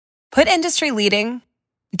Put industry leading,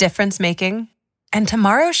 difference making, and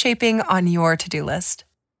tomorrow shaping on your to-do list.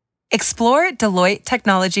 Explore Deloitte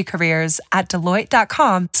Technology Careers at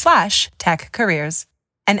Deloitte.com/tech careers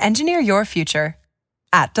and engineer your future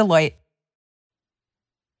at Deloitte.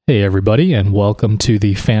 Hey everybody, and welcome to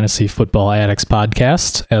the Fantasy Football Addicts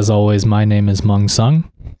podcast. As always, my name is Mung Sung.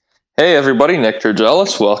 Hey everybody, Nick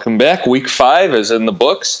Tergelis. Welcome back. Week 5 is in the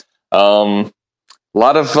books. A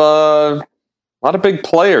lot of big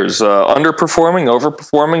players, underperforming,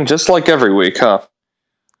 overperforming, just like every week, huh?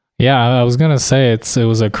 Yeah, I was gonna say it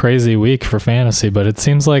was a crazy week for fantasy, but it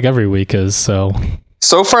seems like every week is so.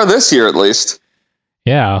 So far this year, at least.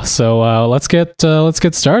 Yeah, so let's get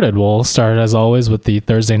started. We'll start as always with the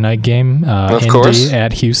Thursday night game, Indy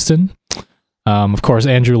at Houston. Of course,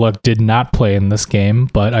 Andrew Luck did not play in this game,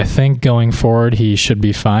 but I think going forward he should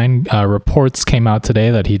be fine. Reports came out today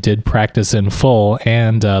that he did practice in full,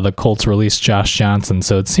 and the Colts released Josh Johnson,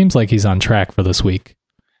 so it seems like he's on track for this week.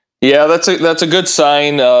 Yeah, that's a good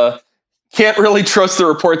sign. Can't really trust the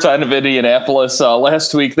reports out of Indianapolis.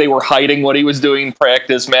 Last week they were hiding what he was doing in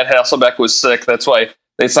practice. Matt Hasselbeck was sick. That's why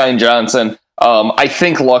they signed Johnson. I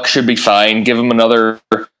think Luck should be fine. Give him another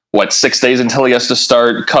 6 days until he has to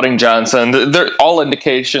start. Cutting Johnson. All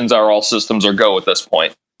indications are all systems are go at this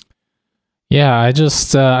point. Yeah, I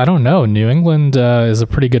don't know. New England is a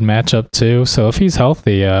pretty good matchup too. So if he's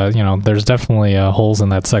healthy, there's definitely holes in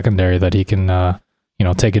that secondary that he can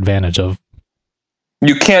take advantage of.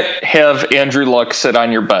 You can't have Andrew Luck sit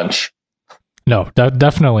on your bench. No,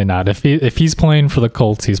 definitely not. If he's playing for the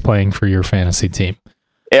Colts, he's playing for your fantasy team.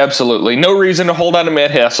 Absolutely. No reason to hold on to Matt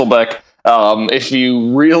Hasselbeck. If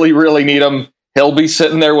you really, really need him, he'll be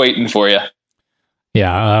sitting there waiting for you.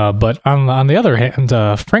 Yeah, but on the other hand,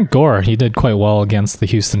 Frank Gore, he did quite well against the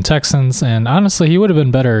Houston Texans, and honestly, he would have been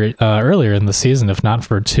better earlier in the season if not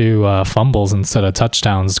for 2 fumbles instead of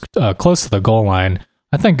touchdowns close to the goal line.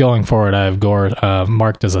 I think going forward, I have Gore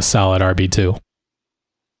marked as a solid RB2.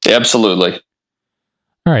 Absolutely.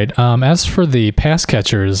 All right. As for the pass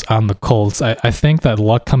catchers on the Colts, I think that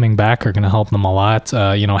Luck coming back are going to help them a lot.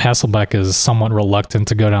 Hasselbeck is somewhat reluctant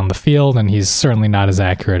to go down the field, and he's certainly not as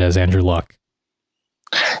accurate as Andrew Luck.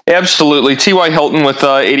 Absolutely. T.Y. Hilton with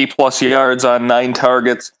 80-plus yards on 9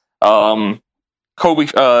 targets. Although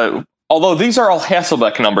these are all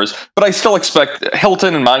Hasselbeck numbers, but I still expect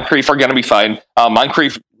Hilton and Moncrief are going to be fine.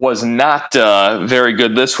 Moncrief was not very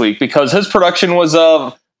good this week because his production was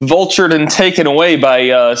vultured and taken away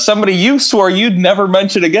by somebody you swore you'd never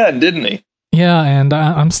mention again, didn't he? Yeah, and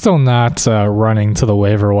I'm still not running to the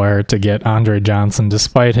waiver wire to get Andre Johnson,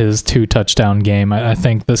 despite his 2-touchdown game. I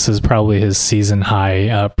think this is probably his season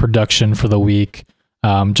high production for the week.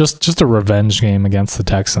 Just a revenge game against the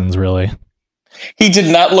Texans, really. He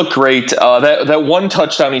did not look great. That 1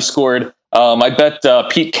 touchdown he scored, I bet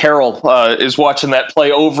Pete Carroll is watching that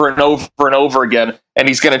play over and over and over again, and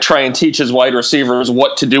he's going to try and teach his wide receivers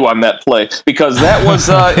what to do on that play, because that was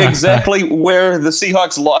exactly where the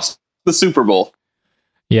Seahawks lost the Super Bowl.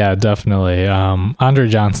 Yeah, definitely. Andre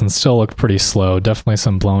Johnson still looked pretty slow. Definitely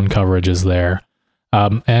some blown coverages there.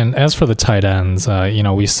 And as for the tight ends,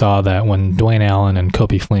 we saw that when Dwayne Allen and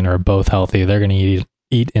Coby Fleener are both healthy, they're going to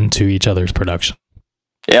eat into each other's production.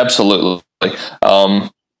 Absolutely.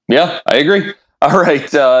 Yeah, I agree. All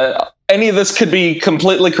right. Any of this could be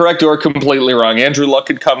completely correct or completely wrong. Andrew Luck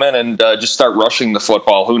could come in and just start rushing the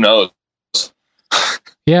football. Who knows?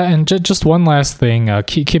 Yeah, and just one last thing.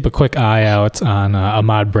 Keep a quick eye out on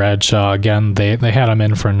Ahmad Bradshaw. Again, they had him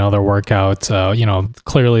in for another workout.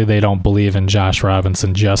 Clearly they don't believe in Josh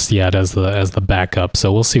Robinson just yet as the backup.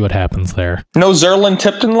 So we'll see what happens there. No Zerlin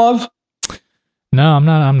Tipton love? No, I'm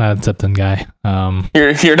not a Tipton guy.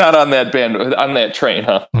 You're not on that train,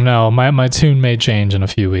 huh? No, my tune may change in a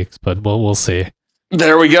few weeks, but we'll see.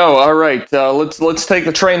 There we go. All right, let's take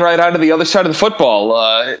the train right onto the other side of the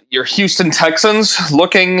football. Your Houston Texans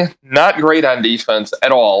looking not great on defense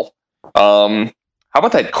at all. How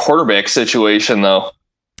about that quarterback situation, though?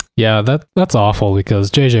 Yeah, that's awful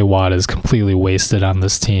because J.J. Watt is completely wasted on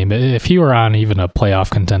this team. If he were on even a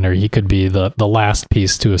playoff contender, he could be the last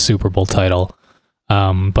piece to a Super Bowl title.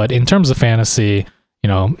 But in terms of fantasy,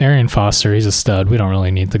 Arian Foster, he's a stud. We don't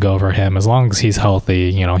really need to go over him. As long as he's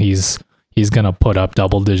healthy, he's going to put up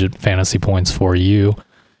double-digit fantasy points for you.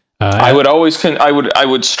 I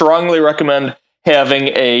would strongly recommend having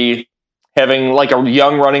like a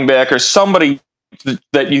young running back or somebody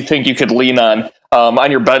that you think you could lean on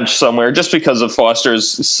your bench somewhere, just because of Foster's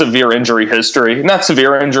severe injury history. Not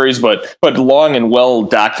severe injuries, but long and well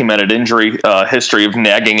documented injury history of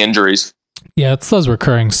nagging injuries. Yeah, it's those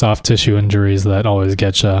recurring soft tissue injuries that always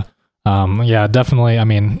get you. Yeah, definitely. I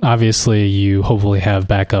mean, obviously, you hopefully have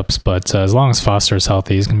backups, but as long as Foster is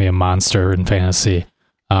healthy, he's going to be a monster in fantasy.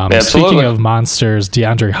 Speaking of monsters,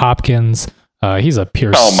 DeAndre Hopkins, he's a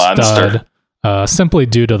pure stud, simply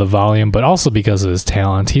due to the volume, but also because of his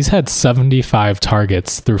talent. He's had 75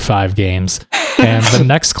 targets through 5 games, and the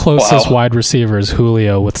next closest wide receiver is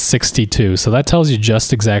Julio with 62. So that tells you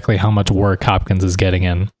just exactly how much work Hopkins is getting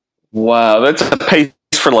in. Wow, that's a pace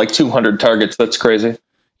for like 200 targets. That's crazy.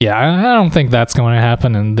 Yeah, I don't think that's going to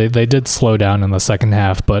happen, and they did slow down in the second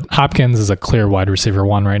half, but Hopkins is a clear wide receiver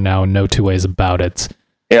 1 right now, no two ways about it.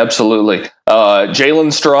 Yeah, absolutely.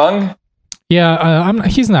 Jalen Strong? Yeah,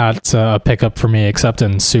 he's not a pickup for me, except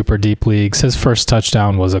in super deep leagues. His first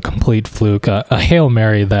touchdown was a complete fluke, a Hail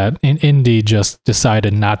Mary that Indy just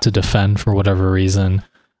decided not to defend for whatever reason.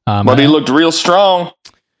 But he looked real strong.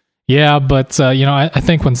 Yeah, but I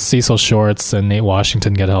think when Cecil Shorts and Nate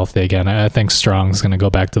Washington get healthy again, I think Strong's going to go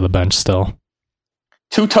back to the bench still.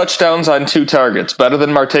 2 touchdowns on 2 targets, better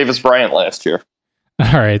than Martavis Bryant last year.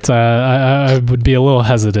 All right, I would be a little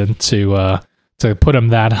hesitant to put him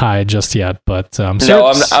that high just yet, but I'm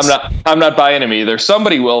not buying him either.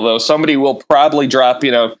 Somebody will though. Somebody will probably drop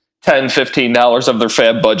 $10-15 of their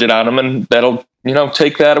fab budget on him, and that'll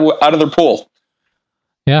take that out of their pool.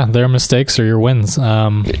 Yeah, their mistakes are your wins.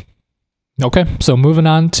 Okay, so moving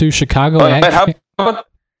on to Chicago. How about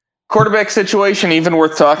quarterback situation? Even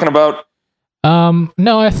worth talking about?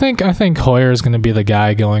 No, I think Hoyer is going to be the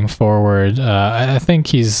guy going forward. I think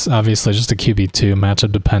he's obviously just a QB2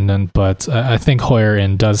 matchup dependent, but I think Hoyer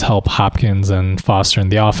does help Hopkins and Foster in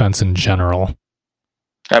the offense in general.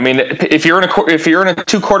 I mean, if you're in a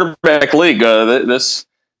 2 quarterback league, this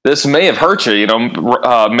may have hurt you.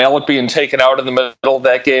 Malik being taken out in the middle of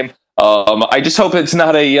that game. I just hope it's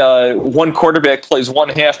not a one quarterback plays one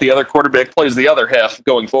half, the other quarterback plays the other half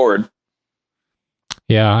going forward.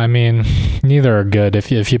 Yeah, I mean, neither are good.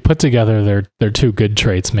 If you put together their 2 good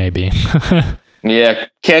traits, maybe. Yeah,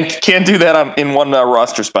 can't do that in one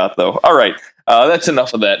roster spot though. All right, that's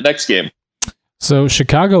enough of that. Next game. So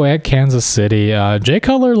Chicago at Kansas City. Jay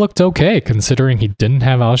Cutler looked okay considering he didn't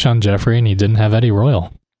have Alshon Jeffrey and he didn't have Eddie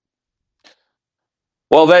Royal.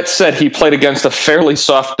 Well, that said, he played against a fairly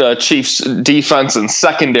soft Chiefs defense and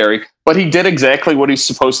secondary, but he did exactly what he's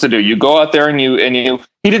supposed to do. You go out there and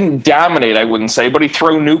he didn't dominate, I wouldn't say, but he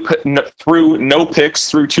threw no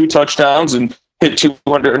picks, threw 2 touchdowns, and hit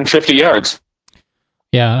 250 yards.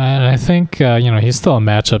 Yeah, and I think he's still a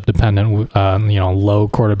matchup dependent. Low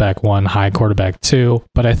quarterback 1, high quarterback 2,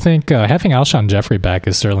 but I think having Alshon Jeffrey back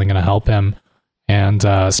is certainly going to help him. And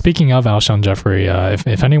speaking of Alshon Jeffrey,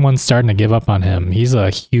 if anyone's starting to give up on him, he's a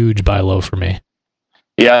huge buy low for me.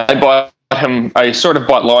 Yeah, I bought him. I sort of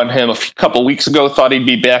bought low on him a couple weeks ago. Thought he'd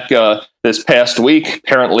be back this past week.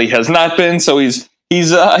 Apparently, has not been. So he's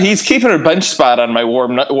keeping a bench spot on my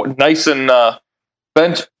nice and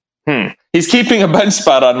bench. He's keeping a bench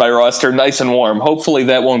spot on my roster nice and warm. Hopefully,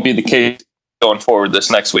 that won't be the case going forward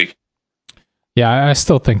this next week. Yeah, I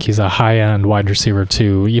still think he's a high-end wide receiver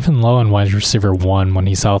 2, even low-end wide receiver 1 when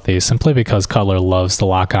he's healthy, simply because Cutler loves to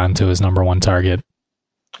lock on to his number 1 target.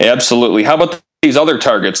 Absolutely. How about these other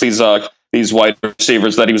targets, these wide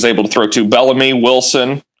receivers that he was able to throw to? Bellamy,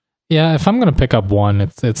 Wilson. Yeah, if I'm going to pick up one,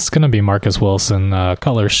 it's going to be Marcus Wilson.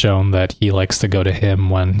 Cutler's shown that he likes to go to him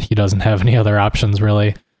when he doesn't have any other options,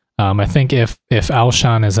 really. I think if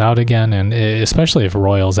Alshon is out again, and especially if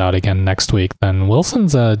Royal's out again next week, then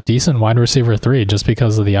Wilson's a decent wide receiver 3 just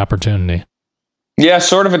because of the opportunity. Yeah,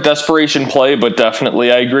 sort of a desperation play, but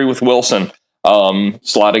definitely I agree with Wilson.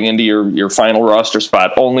 Slotting into your final roster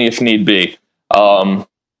spot, only if need be.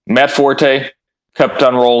 Matt Forte kept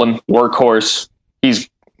on rolling, workhorse.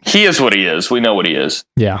 He is what he is. We know what he is.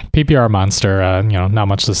 Yeah, PPR monster. Not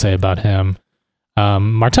much to say about him.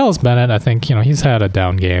 Martellus Bennett, I think he's had a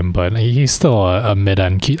down game, but he's still a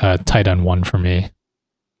mid-end tight end 1 for me.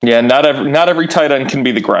 Yeah, not every tight end can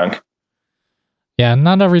be the Gronk. Yeah,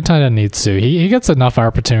 not every tight end needs to. He gets enough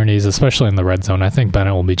opportunities, especially in the red zone. I think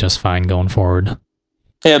Bennett will be just fine going forward.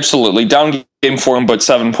 Yeah, absolutely. Down game for him, but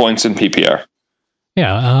 7 points in PPR.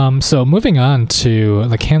 Yeah, so moving on to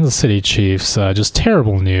the Kansas City Chiefs, just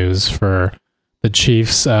terrible news for the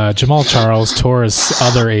Chiefs. Jamal Charles tore his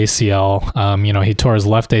other ACL. He tore his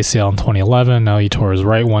left ACL in 2011. Now he tore his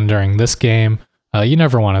right one during this game. You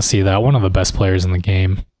never want to see that. One of the best players in the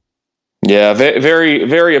game. Yeah, very,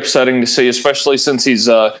 very upsetting to see, especially since he's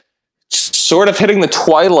sort of hitting the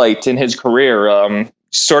twilight in his career.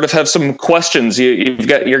 Sort of have some questions. You're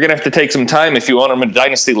going to have to take some time if you want him in a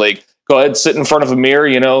dynasty league. Go ahead, sit in front of a mirror.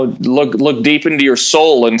 Look deep into your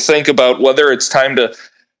soul and think about whether it's time to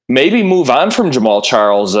maybe move on from Jamaal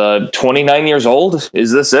Charles. 29 years old.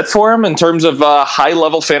 Is this it for him in terms of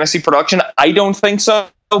high-level fantasy production? I don't think so,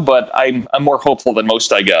 but I'm more hopeful than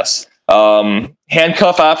most, I guess.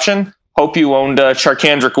 Handcuff option. Hope you owned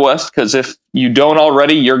Charcandrick West, because if you don't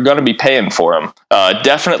already, you're going to be paying for him.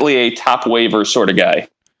 Definitely a top waiver sort of guy.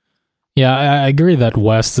 Yeah, I agree that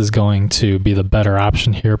West is going to be the better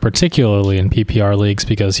option here, particularly in PPR leagues,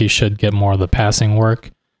 because he should get more of the passing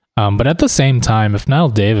work. But at the same time, if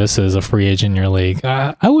Knile Davis is a free agent in your league,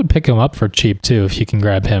 I would pick him up for cheap too if you can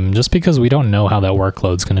grab him, just because we don't know how that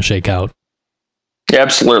workload's going to shake out. Yeah,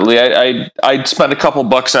 absolutely. I'd spend a couple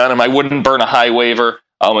bucks on him. I wouldn't burn a high waiver.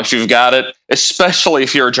 If you've got it, especially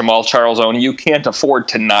if you're a Jamaal Charles owner, you can't afford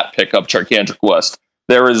to not pick up Charcandrick West.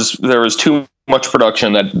 There is too much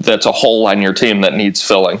production that's a hole on your team that needs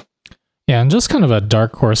filling. Yeah, and just kind of a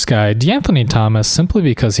dark horse guy, DeAnthony Thomas, simply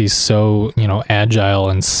because he's so, agile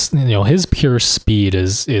and, his pure speed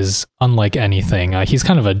is unlike anything. He's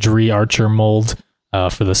kind of a Dree Archer mold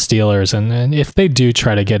for the Steelers, and if they do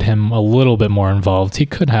try to get him a little bit more involved, he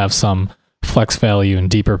could have some flex value in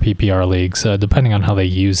deeper PPR leagues, depending on how they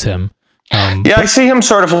use him. I see him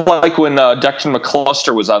sort of like when Declan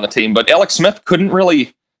McCluster was on the team, but Alex Smith couldn't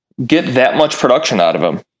really get that much production out of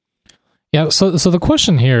him. Yeah, so the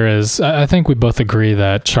question here is, I think we both agree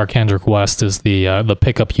that Charcandrick West is the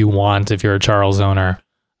pickup you want if you're a Charles owner.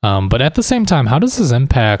 But at the same time, how does this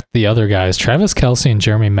impact the other guys, Travis Kelce and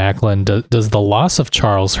Jeremy Maclin? Does the loss of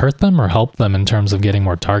Charles hurt them or help them in terms of getting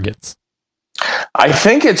more targets? I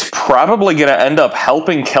think it's probably going to end up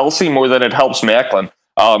helping Kelce more than it helps Maclin.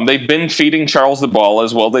 They've been feeding Charles the ball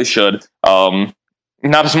as well. They should.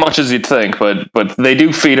 Not as much as you'd think, but they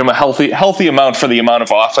do feed him a healthy amount for the amount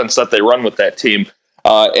of offense that they run with that team.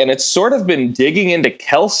 And it's sort of been digging into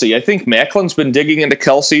Kelce. I think Macklin's been digging into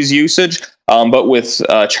Kelce's usage, but with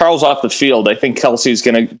Charles off the field, I think Kelce's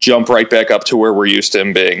going to jump right back up to where we're used to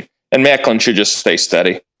him being. And Maclin should just stay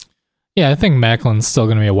steady. Yeah, I think Macklin's still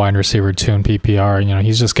going to be a wide receiver too in PPR.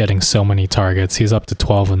 He's just getting so many targets. He's up to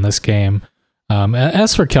 12 in this game.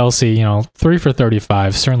 As for Kelce, 3 for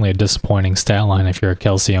 35, certainly a disappointing stat line if you're a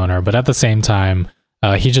Kelce owner. But at the same time,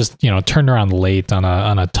 he just, turned around late on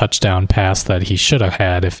a touchdown pass that he should have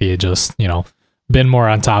had if he had just, been more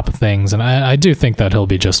on top of things. And I do think that he'll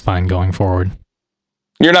be just fine going forward.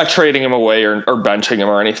 You're not trading him away or benching him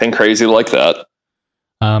or anything crazy like that.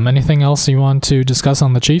 Anything else you want to discuss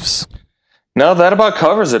on the Chiefs? No, that about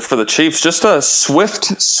covers it for the Chiefs. Just a swift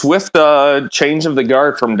change of the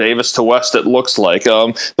guard from Davis to West, it looks like.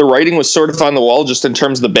 The writing was sort of on the wall just in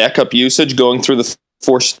terms of the backup usage going through the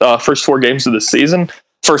first 4 games of the season,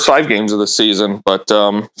 first 5 games of the season. But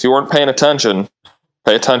if you weren't paying attention,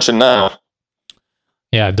 pay attention now.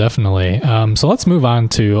 Yeah, definitely. So let's move on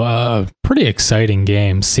to a pretty exciting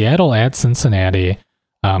game. Seattle at Cincinnati.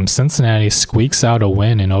 Cincinnati squeaks out a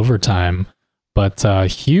win in overtime. But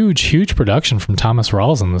huge production from Thomas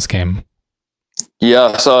Rawls in this game.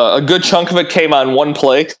 Yes, a good chunk of it came on one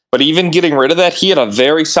play, but even getting rid of that, he had a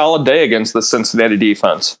very solid day against the Cincinnati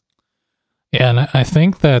defense. Yeah, and I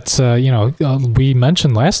think that, we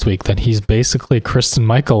mentioned last week that he's basically Christine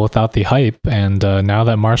Michael without the hype, and now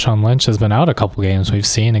that Marshawn Lynch has been out a couple games, we've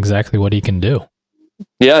seen exactly what he can do.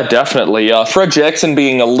 Yeah, definitely. Fred Jackson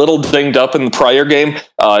being a little dinged up in the prior game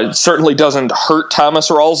certainly doesn't hurt Thomas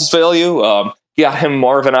Rawls' value. Got him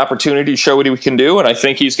more of an opportunity to show what he can do, and I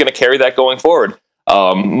think he's going to carry that going forward.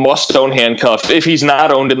 Must own handcuff. If he's not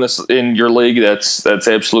owned in your league, that's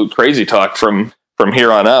absolute crazy talk from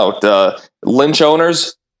here on out. Lynch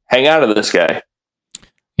owners, hang out of this guy.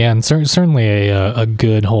 Yeah, and certainly a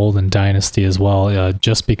good hold in Dynasty as well,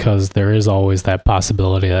 just because there is always that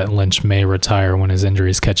possibility that Lynch may retire when his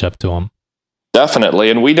injuries catch up to him. Definitely,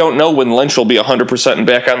 and we don't know when Lynch will be 100% and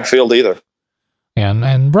back on the field either.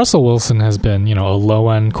 And Russell Wilson has been, a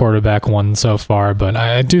low-end quarterback one so far, but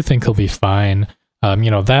I do think he'll be fine.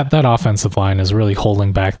 That offensive line is really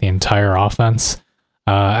holding back the entire offense.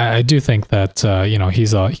 I do think that,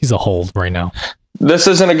 he's a hold right now. This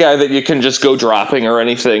isn't a guy that you can just go dropping or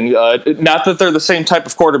anything. Not that they're the same type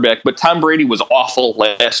of quarterback, but Tom Brady was awful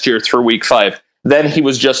last year through week 5. Then he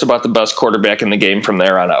was just about the best quarterback in the game from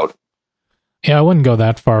there on out. Yeah, I wouldn't go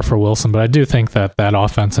that far for Wilson, but I do think that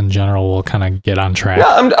offense in general will kind of get on track.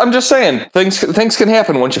 Yeah, I'm just saying, things can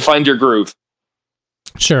happen once you find your groove.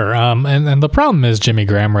 Sure, and the problem is Jimmy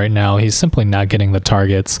Graham right now, he's simply not getting the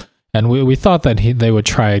targets, and we thought that they would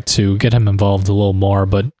try to get him involved a little more,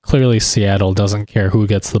 but clearly Seattle doesn't care who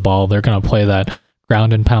gets the ball. They're going to play that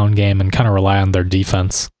ground and pound game and kind of rely on their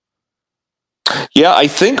defense. Yeah, I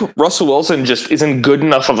think Russell Wilson just isn't good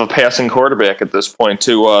enough of a passing quarterback at this point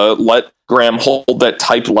to let Graham hold that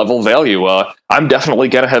type level value. I'm definitely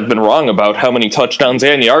going to have been wrong about how many touchdowns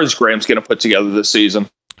and yards Graham's going to put together this season.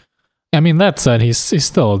 I mean, that said, he's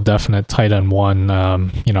still a definite tight end one.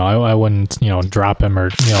 I wouldn't, drop him or,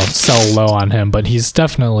 sell low on him, but he's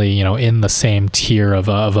definitely, in the same tier of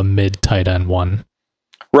a mid tight end one.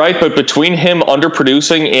 Right, but between him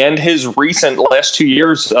underproducing and his recent last 2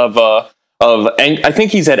 years of I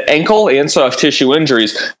think he's had ankle and soft tissue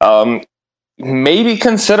injuries, maybe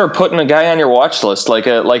consider putting a guy on your watch list like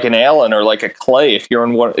an Allen or like a Clay if you're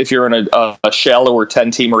in a shallower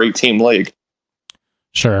 10-team or 8-team league.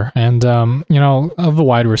 Sure. And, of the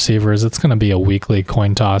wide receivers, it's going to be a weekly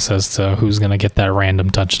coin toss as to who's going to get that random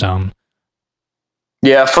touchdown.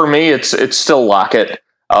 Yeah, for me, it's still Lockett.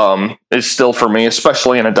 It's still for me,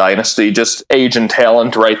 especially in a dynasty, just age and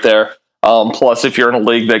talent right there. Plus, if you're in a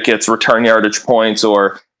league that gets return yardage points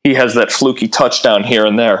or he has that fluky touchdown here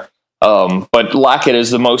and there. But Lockett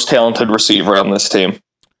is the most talented receiver on this team.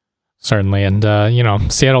 Certainly.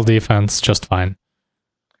 And, Seattle defense, just fine.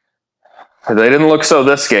 They didn't look so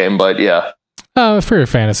this game, but yeah. For your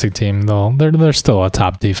fantasy team, though, they're still a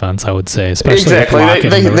top defense, I would say. Especially exactly.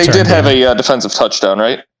 They did have a defensive touchdown,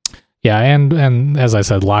 right? Yeah, and as I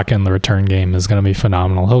said, Lockett in the return game is going to be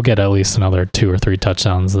phenomenal. He'll get at least another 2 or 3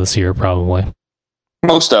 touchdowns this year, probably.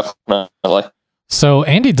 Most definitely. So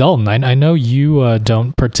Andy Dalton, I know you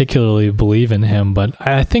don't particularly believe in him, but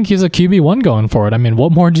I think he's a QB1 going forward. I mean,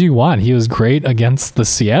 what more do you want? He was great against the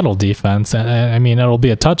Seattle defense, and I mean, it'll be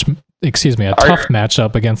a tough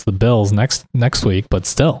matchup against the Bills next week, but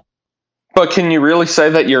still. But can you really say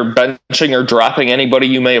that you're benching or dropping anybody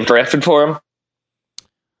you may have drafted for him?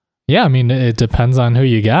 Yeah, I mean, it depends on who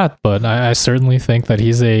you got, but I certainly think that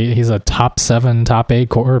he's a top 7, top 8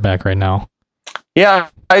 quarterback right now. Yeah,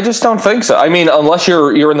 I just don't think so. I mean, unless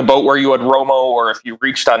you're in the boat where you had Romo or if you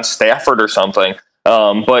reached on Stafford or something.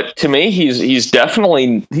 But to me, he's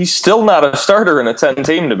still not a starter in a 10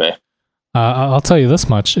 team to me. I'll tell you this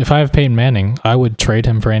much: if I have Peyton Manning, I would trade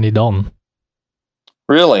him for Andy Dalton.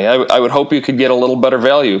 Really, I would hope you could get a little better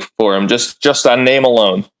value for him just on name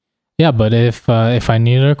alone. Yeah, but if I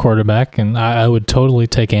needed a quarterback, and I would totally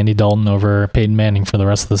take Andy Dalton over Peyton Manning for the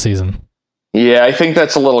rest of the season. Yeah, I think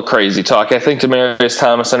that's a little crazy talk. I think Demaryius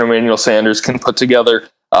Thomas and Emmanuel Sanders can put together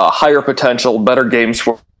higher potential, better games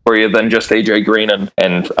for you than just AJ Green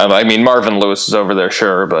and I mean Marvin Lewis is over there,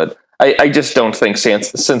 sure, but I just don't think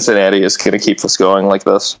Cincinnati is going to keep this going like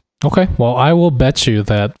this. Okay, well, I will bet you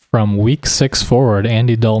that from week 6 forward,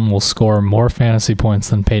 Andy Dalton will score more fantasy points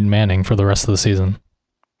than Peyton Manning for the rest of the season.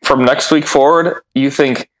 From next week forward, you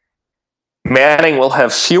think Manning will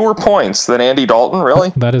have fewer points than Andy Dalton, really?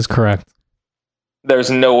 That is correct. There's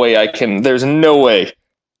no way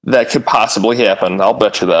that could possibly happen. I'll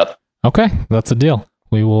bet you that. Okay, that's a deal.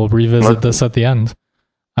 We will revisit this at the end.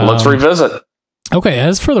 Let's revisit. Okay,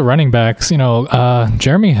 as for the running backs,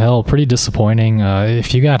 Jeremy Hill, pretty disappointing.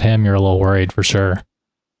 If you got him, you're a little worried for sure.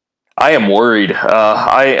 I am worried.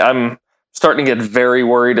 I'm starting to get very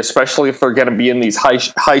worried, especially if they're going to be in these high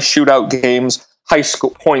shootout games,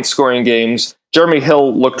 point scoring games. Jeremy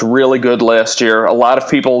Hill looked really good last year. A lot of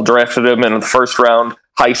people drafted him in the first round,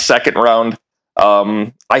 high second round.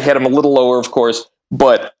 I had him a little lower, of course,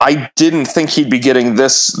 but I didn't think he'd be getting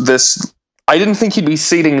this. I didn't think he'd be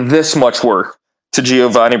ceding this much work to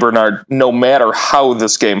Giovanni Bernard, no matter how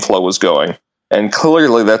this game flow was going. And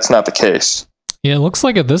clearly that's not the case. Yeah, it looks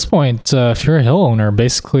like at this point, if you're a Hill owner,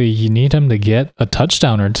 basically you need him to get a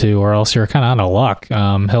touchdown or 2, or else you're kind of out of luck.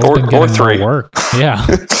 Hill's been getting more work. Yeah.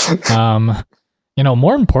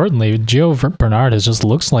 More importantly, Gio Bernard just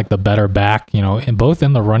looks like the better back, both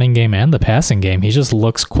in the running game and the passing game. He just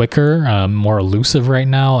looks quicker, more elusive right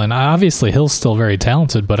now. And obviously Hill's still very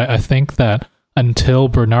talented, but I think that until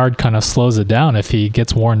Bernard kind of slows it down, if he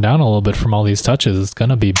gets worn down a little bit from all these touches, it's going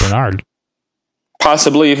to be Bernard.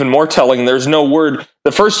 Possibly even more telling, there's no word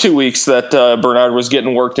the first 2 weeks that Bernard was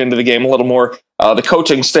getting worked into the game a little more. The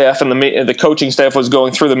coaching staff and the coaching staff was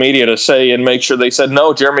going through the media to say and make sure they said,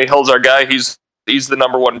 no, Jeremy Hill's our guy. He's the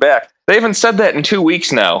number 1 back. They haven't said that in 2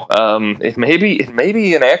 weeks now. It may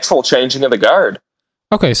be an actual changing of the guard.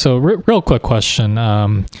 Okay, so real quick question.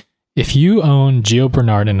 If you own Gio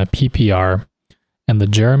Bernard in a PPR and the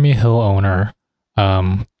Jeremy Hill owner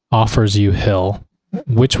offers you Hill,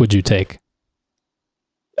 which would you take?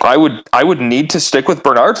 I would need to stick with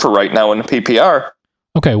Bernard for right now in the PPR.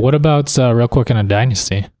 Okay, what about real quick in a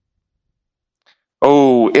dynasty?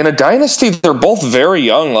 Oh, in a dynasty, they're both very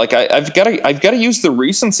young. Like I've got to use the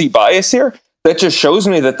recency bias here. That just shows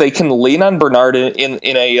me that they can lean on Bernard in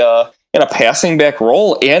in a passing back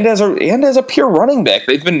role and as a pure running back.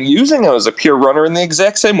 They've been using him as a pure runner in the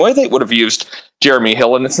exact same way they would have used Jeremy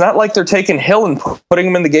Hill, and it's not like they're taking Hill and putting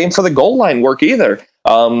him in the game for the goal line work either.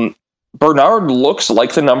 Bernard looks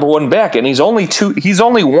like the number one back, and he's only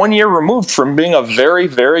 1 year removed from being a very,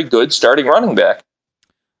 very good starting running back.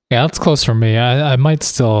 Yeah, that's close for me. I might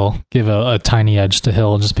still give a tiny edge to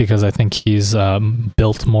Hill just because I think he's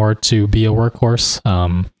built more to be a workhorse.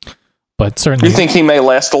 But certainly, you think he may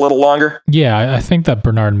last a little longer? Yeah, I think that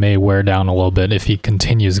Bernard may wear down a little bit if he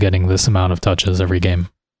continues getting this amount of touches every game.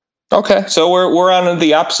 Okay, so we're on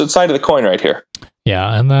the opposite side of the coin right here.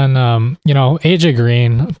 Yeah, and then, AJ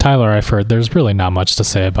Green, Tyler Eifert, there's really not much to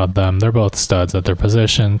say about them. They're both studs at their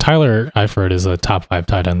position. Tyler Eifert is a top 5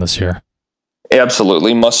 tight end this year.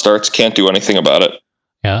 Absolutely. Must starts. Can't do anything about it.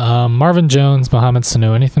 Yeah, Marvin Jones, Mohamed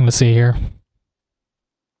Sanu, anything to see here?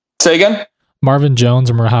 Say again? Marvin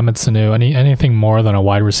Jones or Mohamed Sanu, anything more than a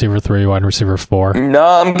wide receiver 3, wide receiver 4? No,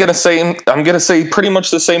 I'm gonna say pretty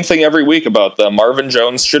much the same thing every week about them. Marvin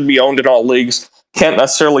Jones should be owned in all leagues. Can't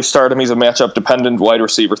necessarily start him. He's a matchup dependent wide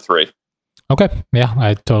receiver 3. Okay, yeah,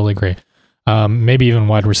 I totally agree. Maybe even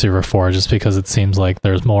wide receiver 4, just because it seems like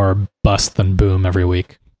there's more bust than boom every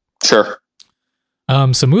week. Sure.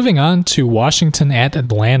 So moving on to Washington at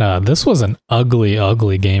Atlanta. This was an ugly,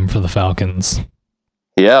 ugly game for the Falcons.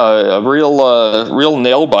 Yeah, a real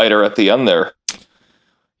nail biter at the end there.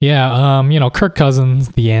 Yeah, Kirk Cousins,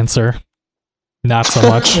 the answer. Not so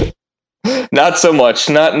much. Not so much.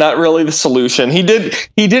 Not really the solution. He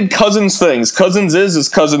did Cousins things. Cousins is as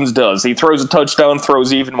Cousins does. He throws a touchdown,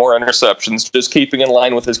 throws even more interceptions, just keeping in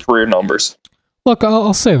line with his career numbers. Look,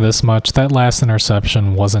 I'll say this much. That last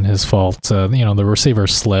interception wasn't his fault. The receiver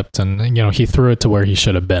slipped, and, he threw it to where he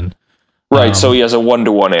should have been. Right, so he has a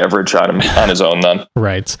 1-to-1 average on his own then.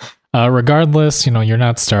 Right. Regardless, you're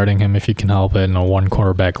not starting him if you can help it in a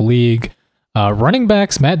 1-quarterback league. Running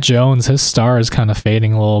backs, Matt Jones, his star is kind of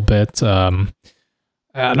fading a little bit. I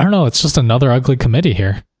don't know. It's just another ugly committee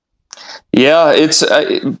here. Yeah, it's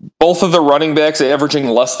both of the running backs averaging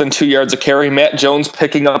less than 2 yards a carry. Matt Jones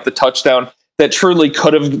picking up the touchdown that truly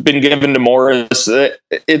could have been given to Morris.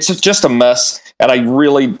 It's just a mess, and I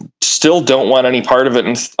really still don't want any part of it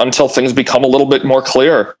until things become a little bit more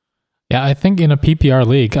clear. Yeah, I think in a PPR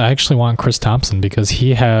league, I actually want Chris Thompson because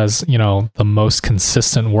he has, the most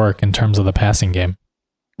consistent work in terms of the passing game.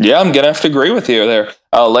 Yeah, I'm gonna have to agree with you there.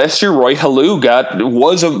 Last year, Roy Halou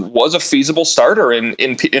was a feasible starter in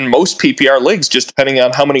most PPR leagues, just depending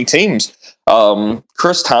on how many teams.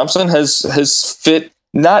 Chris Thompson has fit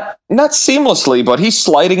not seamlessly, but he's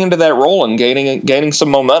sliding into that role and gaining some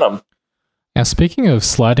momentum. Yeah, speaking of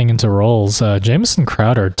sliding into roles, Jamison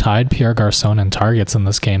Crowder tied Pierre Garçon in targets in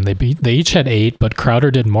this game. They each had 8, but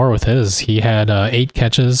Crowder did more with his. He had 8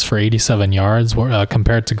 catches for 87 yards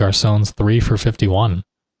compared to Garçon's 3 for 51.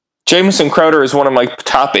 Jamison Crowder is one of my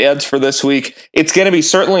top ads for this week. It's going to be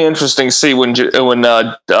certainly interesting to see when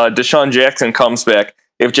Deshaun Jackson comes back.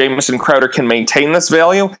 If Jamison Crowder can maintain this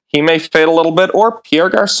value, he may fade a little bit, or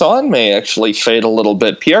Pierre Garçon may actually fade a little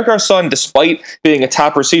bit. Pierre Garçon, despite being a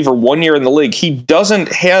top receiver 1 year in the league, he doesn't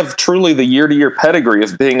have truly the year-to-year pedigree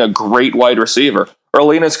of being a great wide receiver.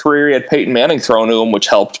 Early in his career, he had Peyton Manning thrown to him, which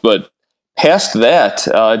helped, but past that,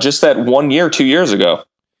 just that 1 year, 2 years ago.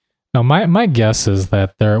 Now, my guess is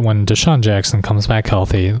that when Deshaun Jackson comes back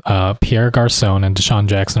healthy, Pierre Garçon and Deshaun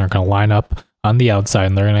Jackson are going to line up on the outside,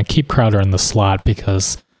 and they're going to keep Crowder in the slot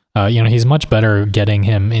because, he's much better getting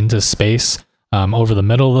him into space over the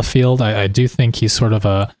middle of the field. I do think he's sort of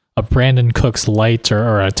a Brandon Cooks light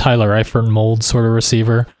or a Tyler Eifert mold sort of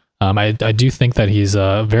receiver. I do think that he's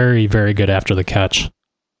very, very good after the catch.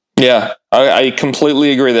 Yeah, I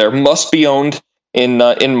completely agree there. Must be owned in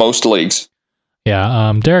most leagues.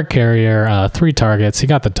 Yeah, Derek Carrier, 3 targets. He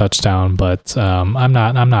got the touchdown, but I'm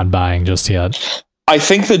not buying just yet. I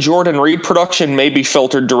think the Jordan Reed production may be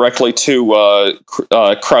filtered directly to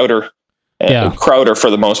Crowder. Crowder for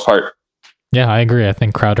the most part. Yeah, I agree. I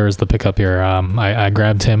think Crowder is the pickup here. I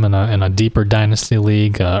grabbed him in a deeper dynasty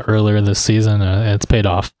league earlier this season, and it's paid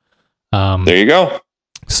off. There you go.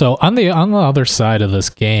 So on the other side of this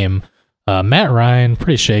game, Matt Ryan,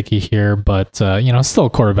 pretty shaky here, but still a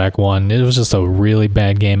quarterback one. It was just a really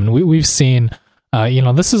bad game, and we've seen.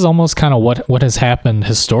 This is almost kind of what has happened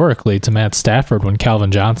historically to Matt Stafford when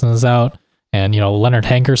Calvin Johnson is out, and Leonard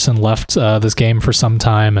Hankerson left this game for some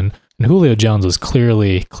time, and Julio Jones was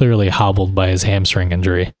clearly hobbled by his hamstring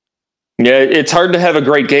injury. Yeah, it's hard to have a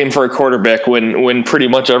great game for a quarterback when pretty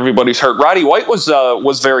much everybody's hurt. Roddy White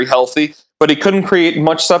was very healthy, but he couldn't create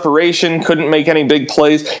much separation, couldn't make any big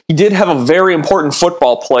plays. He did have a very important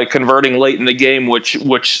football play converting late in the game, which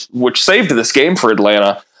saved this game for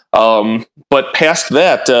Atlanta. But past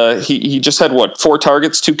that, he just had 4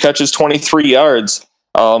 targets, 2 catches, 23 yards.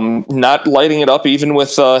 Not lighting it up even with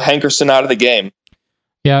Hankerson out of the game.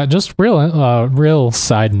 Yeah, just real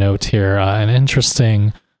side note here. An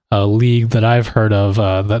interesting league that I've heard of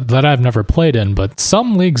that I've never played in, but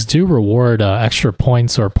some leagues do reward extra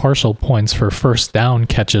points or partial points for first down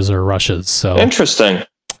catches or rushes. So interesting.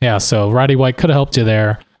 Yeah, so Roddy White could have helped you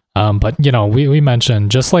there. But, we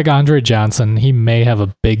mentioned, just like Andre Johnson, he may have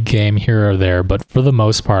a big game here or there, but for the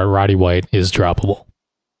most part, Roddy White is droppable.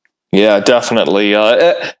 Yeah, definitely.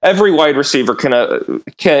 Every wide receiver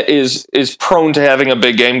is prone to having a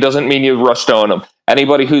big game. Doesn't mean you rush on him.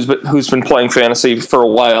 Anybody who's been playing fantasy for a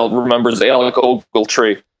while remembers Alec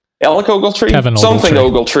Ogletree. Kevin Ogletree.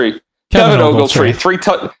 Kevin Ogletree.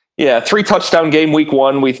 3 touchdown game week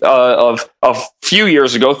 1 of a few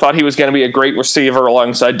years ago. Thought he was going to be a great receiver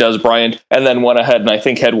alongside Des Bryant, and then went ahead and I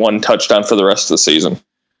think had 1 touchdown for the rest of the season.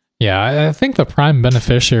 Yeah, I think the prime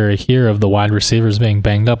beneficiary here of the wide receivers being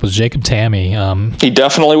banged up was Jacob Tamme. He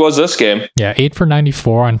definitely was this game. Yeah, 8 for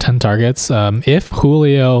 94 on 10 targets. If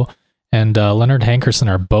Julio and Leonard Hankerson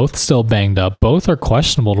are both still banged up, both are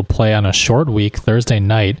questionable to play on a short week Thursday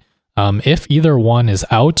night. If either one is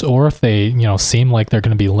out, or if they seem like they're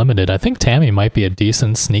going to be limited, I think Tamme might be a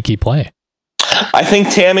decent sneaky play. I think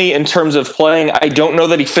Tamme, in terms of playing, I don't know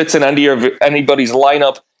that he fits in anybody's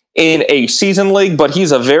lineup in a season league, but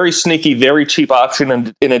he's a very sneaky, very cheap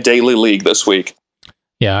option in a daily league this week.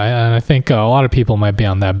 Yeah, and I think a lot of people might be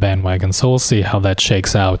on that bandwagon, so we'll see how that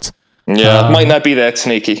shakes out. Yeah, it might not be that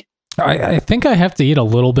sneaky. I think I have to eat a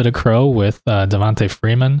little bit of crow with Devontae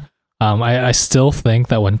Freeman. I still think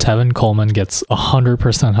that when Tevin Coleman gets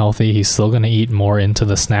 100% healthy, he's still going to eat more into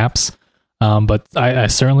the snaps. But I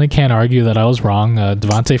certainly can't argue that I was wrong.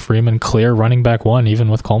 Devontae Freeman, clear running back 1, even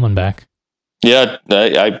with Coleman back. Yeah,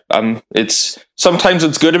 sometimes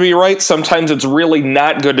it's good to be right. Sometimes it's really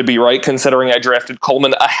not good to be right, considering I drafted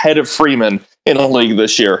Coleman ahead of Freeman in a league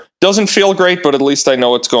this year. Doesn't feel great, but at least I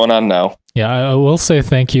know what's going on now. Yeah, I will say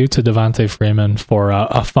thank you to Devontae Freeman for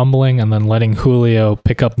a fumbling and then letting Julio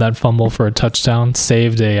pick up that fumble for a touchdown.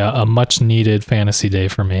 Saved a much needed fantasy day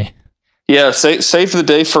for me. Yeah, save the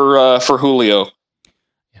day for Julio.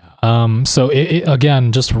 So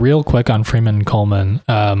again, just real quick on Freeman and Coleman.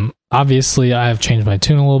 Obviously, I've changed my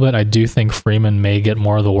tune a little bit. I do think Freeman may get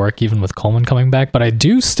more of the work even with Coleman coming back, but I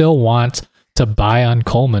do still want to buy on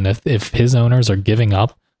Coleman if his owners are giving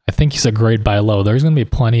up. I think he's a great buy low. There's going to be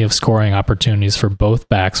plenty of scoring opportunities for both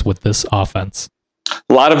backs with this offense.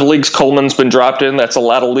 A lot of leagues Coleman's been dropped in. That's a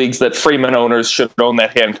lot of leagues that Freeman owners should own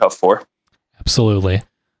that handcuff for. Absolutely.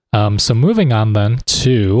 So moving on then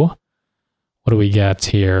to... what do we got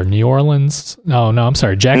here? New Orleans? I'm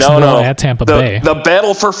sorry. Jacksonville at Tampa Bay. The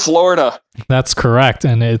battle for Florida. That's correct.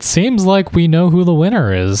 And it seems like we know who the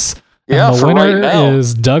winner is. Yeah, and the winner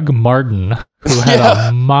is Doug Martin, who had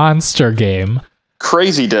a monster game.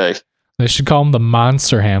 Crazy day. They should call him the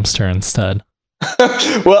Monster Hamster instead.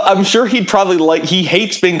 Well, I'm sure he'd probably he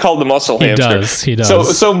hates being called the Muscle Hamster. He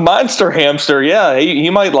does. So Monster Hamster, yeah, he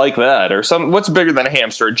might like that. Or what's bigger than a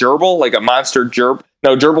hamster? A gerbil? Like a monster gerb?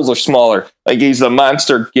 No, gerbils are smaller. Like he's the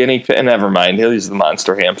monster guinea pig. Never mind. He's the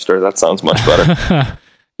monster hamster. That sounds much better.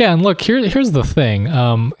 Yeah, and look, here's the thing.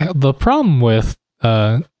 The problem with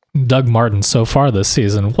Doug Martin so far this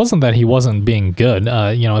season wasn't that he wasn't being good.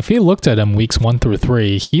 If he looked at him weeks 1 through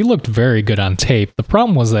 3, he looked very good on tape. The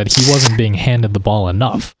problem was that he wasn't being handed the ball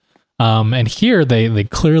enough. And here they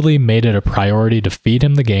clearly made it a priority to feed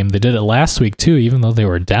him the game. They did it last week too, even though they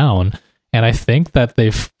were down. And I think that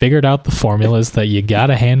they've figured out the formulas that you got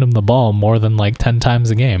to hand him the ball more than like 10 times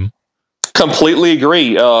a game. Completely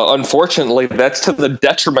agree. Unfortunately, that's to the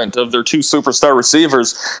detriment of their 2 superstar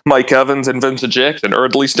receivers, Mike Evans and Vincent Jackson, or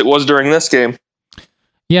at least it was during this game.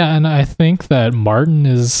 Yeah, and I think that Martin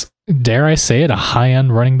is, dare I say it, a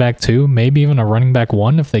high-end running back 2, maybe even a running back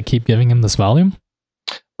 1 if they keep giving him this volume.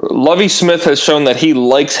 Lovie Smith has shown that he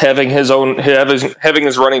likes having his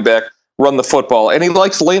running back run the football, and he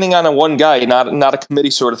likes leaning on one guy, not a committee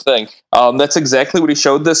sort of thing. That's exactly what he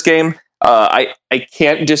showed this game. I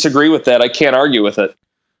can't disagree with that. I can't argue with it.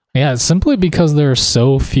 Yeah, it's simply because there are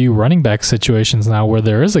so few running back situations now where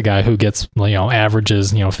there is a guy who gets,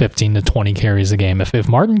 averages, 15 to 20 carries a game. If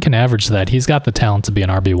Martin can average that, he's got the talent to be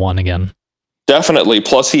an RB1 again. Definitely.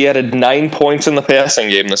 Plus, he added 9 points in the passing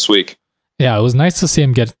game this week. Yeah, it was nice to see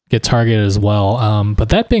him get targeted as well. But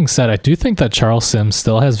that being said, I do think that Charles Sims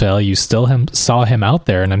still has value. You still saw him out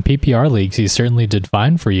there, and in PPR leagues, he certainly did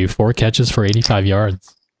fine for you. 4 catches for 85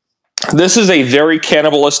 yards. This is a very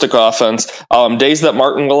cannibalistic offense. Days that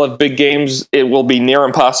Martin will have big games, it will be near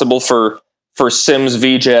impossible for for Sims,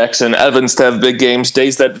 VJax, and Evans to have big games.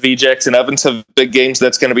 Days that VJax and Evans have big games,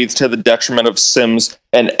 that's going to be to the detriment of Sims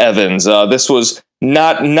and Evans. This was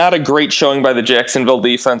not a great showing by the Jacksonville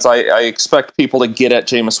defense. I expect people to get at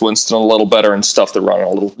Jameis Winston a little better and stuff the run a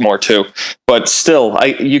little more too. But still,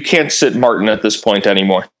 you can't sit Martin at this point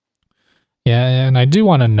anymore. Yeah, and I do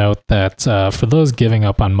want to note that for those giving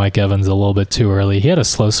up on Mike Evans a little bit too early, he had a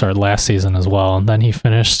slow start last season as well, and then he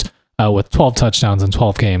finished with 12 touchdowns in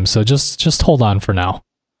 12 games. So just hold on for now.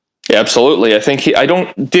 Yeah, absolutely. I think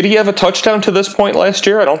did he have a touchdown to this point last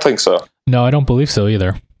year? I don't think so. No, I don't believe so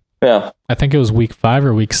either. Yeah. I think it was week 5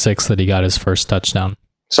 or week 6 that he got his first touchdown.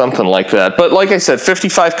 Something like that. But like I said,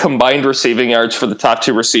 55 combined receiving yards for the top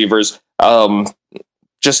 2 receivers.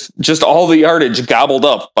 Just all the yardage gobbled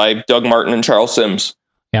up by Doug Martin and Charles Sims.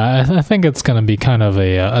 Yeah, I think it's going to be kind of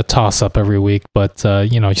a toss-up every week, but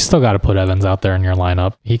you still got to put Evans out there in your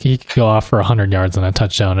lineup. He could go off for 100 yards and a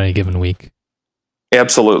touchdown any given week.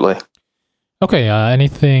 Absolutely. Okay,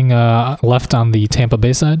 anything left on the Tampa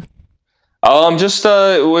Bay side? Just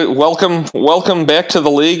welcome back to the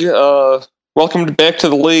league. Welcome back to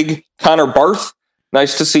the league, Connor Barth.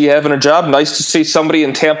 Nice to see you having a job. Nice to see somebody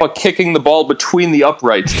in Tampa kicking the ball between the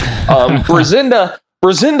uprights. Brzezinda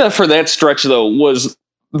for that stretch, though, was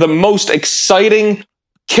the most exciting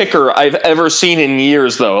kicker I've ever seen in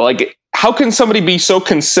years, though. Like, how can somebody be so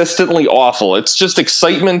consistently awful? It's just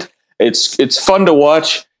excitement. It's fun to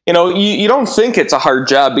watch. You don't think it's a hard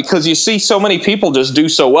job because you see so many people just do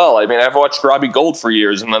so well. I mean, I've watched Robbie Gould for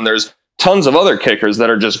years, and then there's tons of other kickers that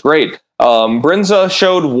are just great. Brynza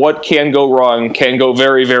showed what can go wrong, can go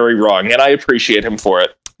very, very wrong, and I appreciate him for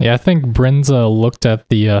it. Yeah, I think Brynza looked at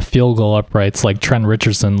the field goal uprights like Trent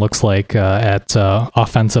Richardson looks like at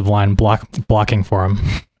offensive line blocking for him.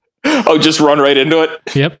 Oh, just run right into it?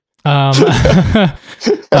 Yep.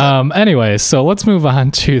 Anyway, so let's move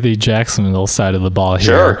on to the Jacksonville side of the ball here.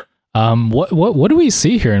 Sure. What do we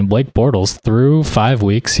see here in Blake Bortles through 5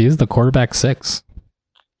 weeks? He's the quarterback 6.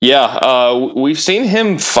 Yeah, we've seen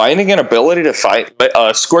him finding an ability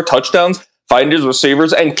to score touchdowns, find his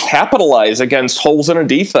receivers, and capitalize against holes in a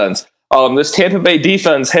defense. This Tampa Bay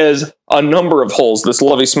defense has a number of holes, this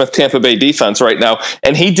Lovie Smith Tampa Bay defense right now,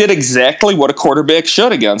 and he did exactly what a quarterback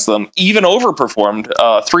should against them, even overperformed.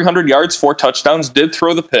 300 yards, 4 touchdowns, did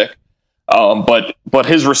throw the pick. But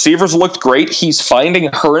his receivers looked great. He's finding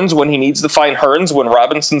Hearns when he needs to find Hearns when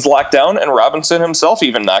Robinson's locked down, and Robinson himself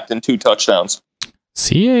even knocked in 2 touchdowns. Is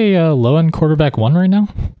he a low-end quarterback 1 right now?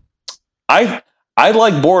 I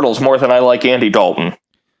like Bortles more than I like Andy Dalton.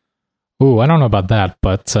 Ooh, I don't know about that,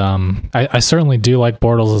 but I certainly do like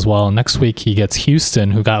Bortles as well. Next week he gets Houston,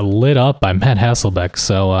 who got lit up by Matt Hasselbeck,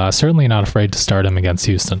 so certainly not afraid to start him against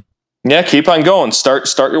Houston. Yeah, keep on going. Start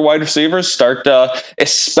your wide receivers. Start,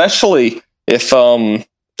 especially if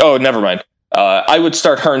never mind. I would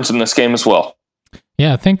start Hearns in this game as well.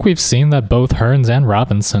 Yeah, I think we've seen that both Hearns and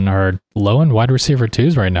Robinson are low-end wide receiver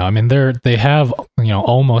 2s right now. I mean, they have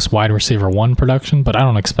almost wide receiver 1 production, but I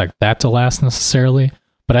don't expect that to last necessarily.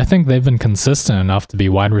 But I think they've been consistent enough to be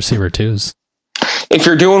wide receiver 2s. If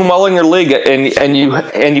you're doing well in your league and you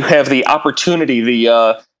have the opportunity,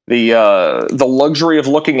 the luxury of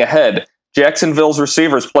looking ahead, Jacksonville's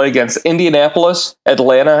receivers play against Indianapolis,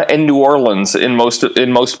 Atlanta, and New Orleans in most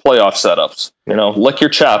playoff setups. Lick your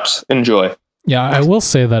chops, enjoy. Yeah, I will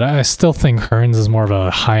say that I still think Hearns is more of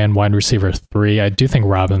a high-end wide receiver 3. I do think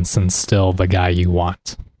Robinson's still the guy you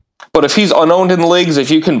want. But if he's unowned in leagues,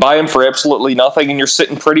 if you can buy him for absolutely nothing and you're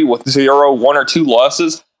sitting pretty with 0, 1, or 2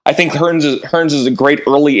 losses, I think Hearns is a great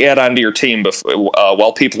early add-on to your team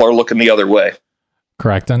while people are looking the other way.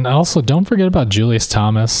 Correct. And also, don't forget about Julius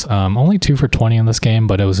Thomas. Only 2 for 20 in this game,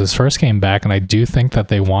 but it was his first game back, and I do think that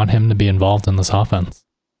they want him to be involved in this offense.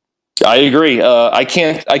 I agree. I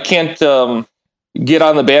can't get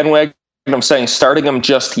on the bandwagon. I'm saying starting him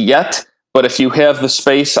just yet, but if you have the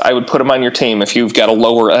space, I would put him on your team if you've got a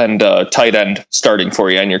lower end tight end starting for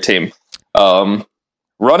you on your team.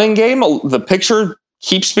 Running game, the picture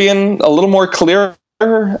keeps being a little more clear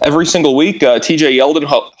every single week. TJ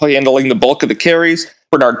Yeldon handling the bulk of the carries.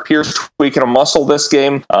 Bernard Pierce tweaking a muscle this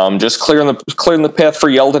game, just clearing the path for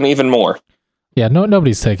Yeldon even more. Yeah,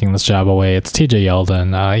 nobody's taking this job away. It's TJ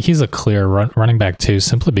Yeldon. He's a clear running back too,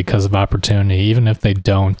 simply because of opportunity, even if they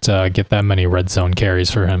don't get that many red zone carries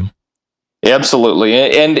for him. Absolutely,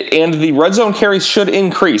 and the red zone carries should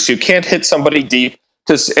increase. You can't hit somebody deep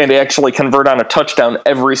and actually convert on a touchdown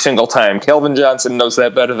every single time. Calvin Johnson knows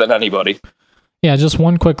that better than anybody. Yeah, just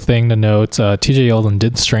one quick thing to note. TJ Yeldon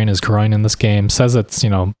did strain his groin in this game. Says it's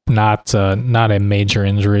not a major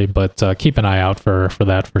injury, but keep an eye out for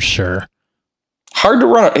that for sure. Hard to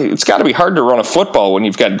run. It's got to be hard to run a football when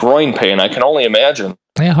you've got groin pain. I can only imagine.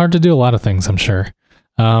 Yeah, hard to do a lot of things, I'm sure.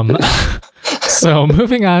 So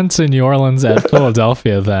moving on to New Orleans at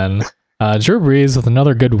Philadelphia then. Drew Brees with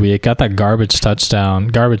another good week, got that garbage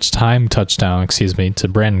time touchdown, to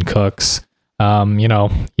Brandon Cooks.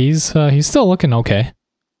 He's still looking okay.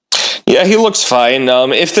 Yeah, he looks fine.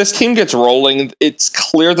 If this team gets rolling, it's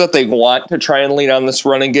clear that they want to try and lean on this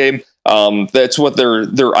running game. That's what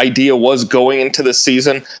their idea was going into the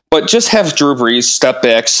season. But just have Drew Brees step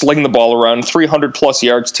back, sling the ball around, 300 plus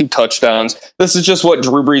yards, 2 touchdowns. This is just what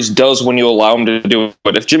Drew Brees does when you allow him to do it.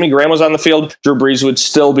 If Jimmy Graham was on the field, Drew Brees would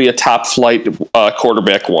still be a top flight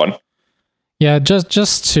quarterback one. Yeah,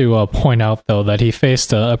 just to point out, though, that he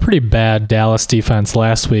faced a pretty bad Dallas defense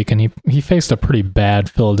last week, and he faced a pretty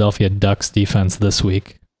bad Philadelphia Ducks defense this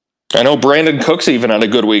week. I know Brandon Cooks even had a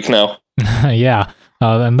good week now. Yeah,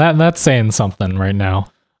 and that's saying something right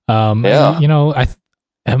now. Yeah.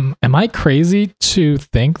 Am I crazy to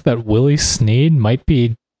think that Willie Snead might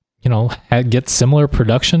be, get similar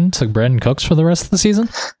production to Brandon Cooks for the rest of the season?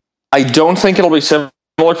 I don't think it'll be similar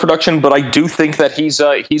production, but I do think that he's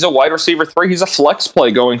a wide receiver 3. He's a flex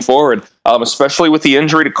play going forward, especially with the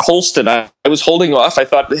injury to Colston. I was holding off. I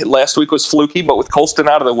thought last week was fluky, but with Colston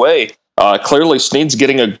out of the way, clearly Snead's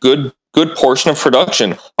getting a good portion of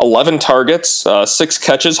production. 11 targets, 6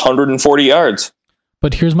 catches, 140 yards.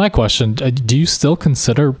 But here's my question. Do you still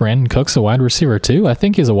consider Brandon Cooks a wide receiver 2? I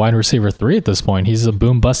think he's a wide receiver 3 at this point. He's a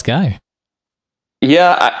boom-bust guy.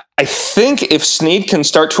 Yeah, I think if Snead can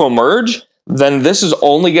start to emerge, then this is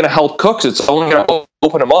only going to help Cooks. It's only going to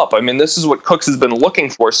open him up. I mean, this is what Cooks has been looking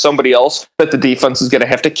for, somebody else that the defense is going to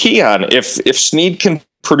have to key on. If Snead can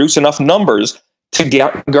produce enough numbers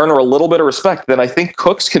to garner a little bit of respect, then I think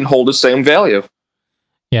Cooks can hold the same value.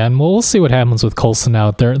 Yeah, and we'll see what happens with Colson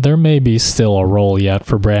out there. There may be still a role yet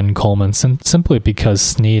for Brandon Coleman, simply because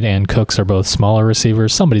Snead and Cooks are both smaller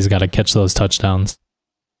receivers. Somebody's got to catch those touchdowns.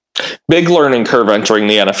 Big learning curve entering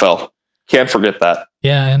the NFL. Can't forget that.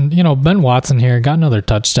 Yeah, and Ben Watson here got another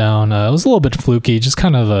touchdown. It was a little bit fluky, just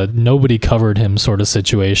kind of a nobody covered him sort of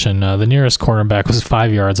situation. The nearest cornerback was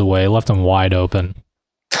 5 yards away, left him wide open.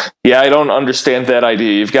 Yeah, I don't understand that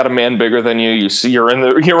idea. You've got a man bigger than you. You see, you're in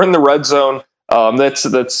the red zone.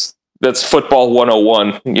 That's football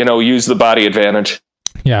 101. Use the body advantage.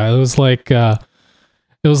 Yeah, it was like when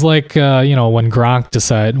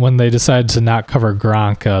when they decided to not cover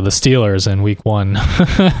Gronk, the Steelers in week 1.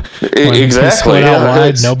 Exactly. He out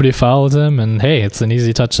wide, nobody followed him, and hey, it's an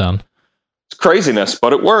easy touchdown. It's craziness,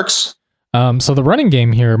 but it works. So the running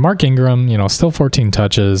game here, Mark Ingram, still 14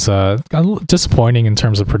 touches. Disappointing in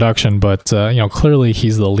terms of production, but clearly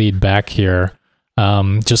he's the lead back here.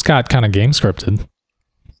 Just got kind of game scripted.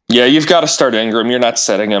 Yeah, you've got to start Ingram. You're not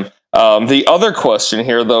setting him. The other question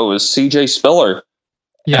here, though, is CJ Spiller.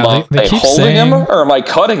 Yeah, they keep holding saying, him or am I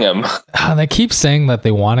cutting him? They keep saying that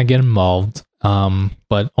they want to get involved,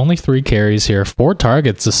 but only 3 carries here, 4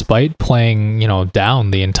 targets, despite playing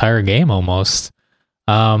down the entire game almost.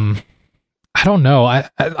 I don't know.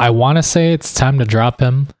 I want to say it's time to drop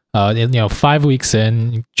him. 5 weeks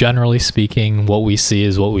in, generally speaking, what we see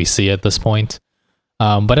is what we see at this point.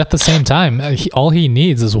 But at the same time, all he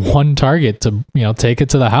needs is 1 target to take it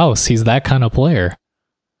to the house. He's that kind of player.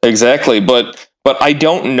 Exactly, but I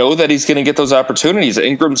don't know that he's going to get those opportunities.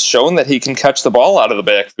 Ingram's shown that he can catch the ball out of the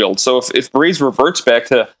backfield. So if Brees reverts back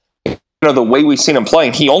to the way we've seen him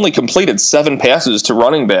playing, he only completed 7 passes to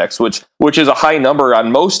running backs, which is a high number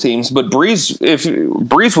on most teams. But Brees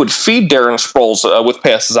would feed Darren Sproles with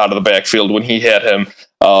passes out of the backfield when he had him,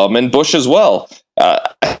 and Bush as well.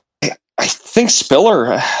 I think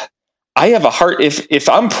Spiller. I have a heart. If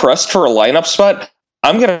I'm pressed for a lineup spot,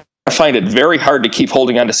 I'm going to find it very hard to keep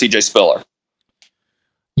holding on to CJ Spiller.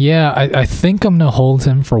 Yeah, I think I'm going to hold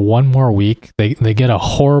him for 1 more week. They get a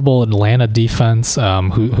horrible Atlanta defense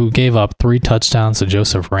who gave up 3 touchdowns to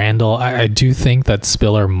Joseph Randle. I do think that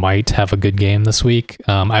Spiller might have a good game this week.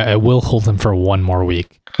 I will hold him for 1 more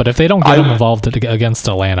week. But if they don't get him involved against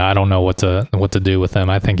Atlanta, I don't know what to do with him.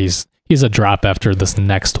 I think he's a drop after this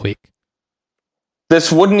next week. This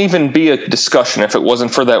wouldn't even be a discussion if it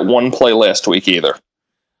wasn't for that 1 play last week either.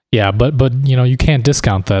 Yeah, but you can't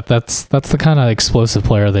discount that. That's the kind of explosive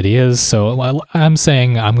player that he is. So I'm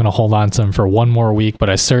saying I'm going to hold on to him for 1 more week, but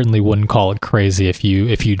I certainly wouldn't call it crazy if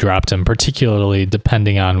you dropped him, particularly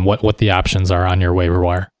depending on what the options are on your waiver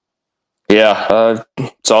wire. Yeah,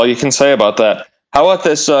 that's all you can say about that. How about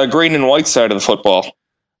this green and white side of the football?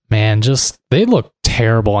 Man, they look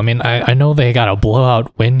terrible. I mean, I know they got a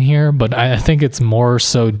blowout win here, but I think it's more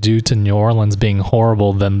so due to New Orleans being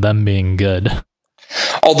horrible than them being good.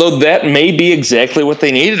 Although that may be exactly what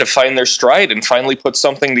they needed to find their stride and finally put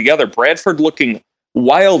something together. Bradford looking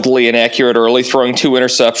wildly inaccurate early, throwing 2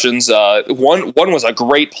 interceptions. One was a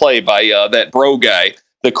great play by that Bro guy,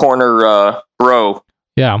 the corner Bro.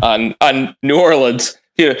 Yeah. On New Orleans.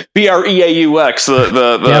 Yeah, Breaux,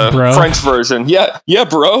 the French version. Yeah,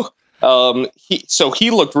 bro.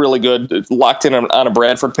 He looked really good, locked in on a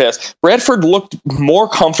Bradford pass. Bradford looked more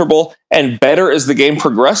comfortable and better as the game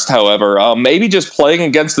progressed, however. Maybe just playing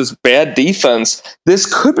against this bad defense, this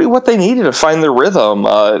could be what they needed to find their rhythm.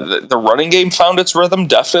 The running game found its rhythm,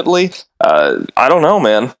 definitely. I don't know,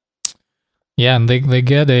 man. Yeah, and they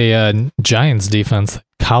get a Giants defense.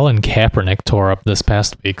 Colin Kaepernick tore up this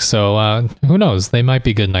past week, so who knows? They might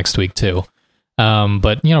be good next week, too.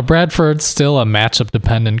 But, Bradford's still a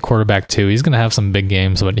matchup-dependent quarterback, too. He's going to have some big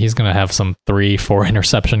games, but he's going to have some 3-4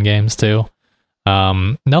 interception games, too.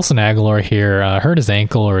 Nelson Agholor here hurt his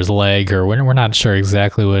ankle or his leg, or we're not sure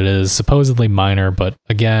exactly what it is. Supposedly minor, but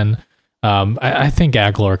again, I think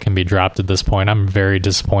Agholor can be dropped at this point. I'm very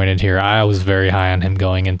disappointed here. I was very high on him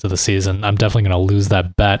going into the season. I'm definitely going to lose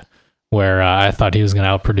that bet where I thought he was going to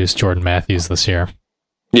outproduce Jordan Matthews this year.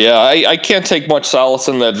 Yeah, I can't take much solace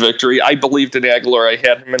in that victory. I believed in Agholor. I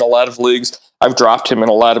had him in a lot of leagues. I've dropped him in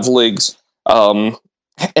a lot of leagues. And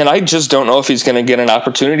I just don't know if he's going to get an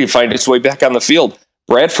opportunity to find his way back on the field.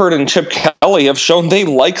 Bradford and Chip Kelly have shown they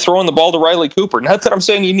like throwing the ball to Riley Cooper. Not that I'm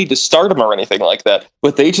saying you need to start him or anything like that,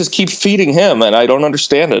 but they just keep feeding him, and I don't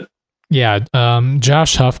understand it. Yeah,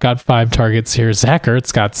 Josh Huff got 5 targets here. Zach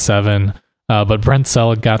Ertz got 7. But Brent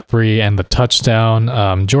Selleck got 3 and the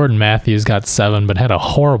touchdown. Jordan Matthews got 7, but had a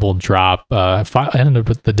horrible drop. Ended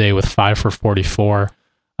with the day with 5 for 44.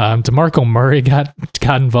 DeMarco Murray got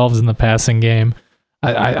involved in the passing game.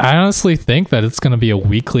 I honestly think that it's going to be a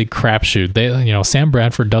weekly crapshoot. Sam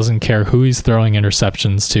Bradford doesn't care who he's throwing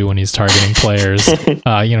interceptions to when he's targeting players. He's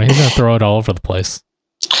going to throw it all over the place.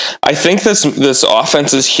 I think this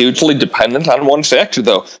offense is hugely dependent on one factor,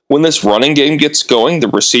 though. When this running game gets going, the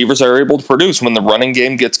receivers are able to produce. When the running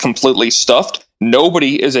game gets completely stuffed,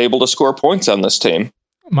 nobody is able to score points on this team.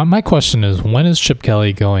 My question is, when is Chip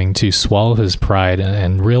Kelly going to swallow his pride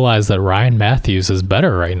and realize that Ryan Matthews is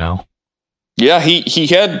better right now? Yeah,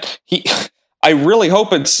 I really hope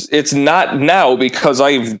it's not now, because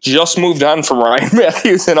I've just moved on from Ryan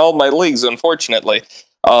Matthews in all my leagues, unfortunately.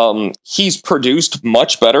 He's produced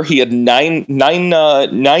much better. He had 9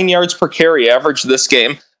 yards per carry average this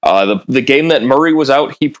game. The game that Murray was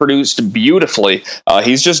out, he produced beautifully.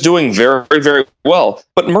 He's just doing very, very well.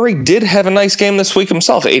 But Murray did have a nice game this week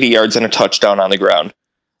himself, 80 yards and a touchdown on the ground.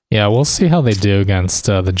 Yeah, we'll see how they do against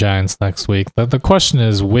the Giants next week. The question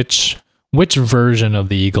is which version of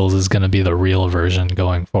the Eagles is going to be the real version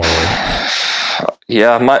going forward.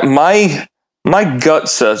 Yeah, my gut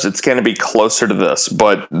says it's going to be closer to this,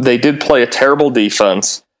 but they did play a terrible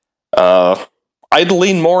defense. I'd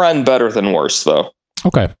lean more on better than worse, though.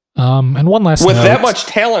 Okay. And one last with note. That much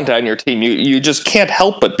talent on your team, you just can't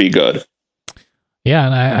help but be good. Yeah,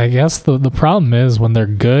 and I guess the problem is when they're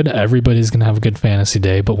good, everybody's going to have a good fantasy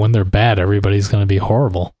day, but when they're bad, everybody's going to be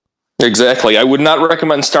horrible. Exactly. I would not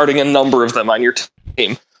recommend starting a number of them on your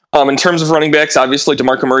team. In terms of running backs, obviously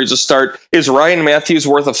DeMarco Murray's a start. Is Ryan Matthews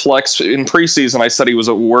worth a flex in preseason? I said he was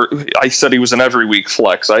an every week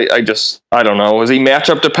flex. I don't know. Is he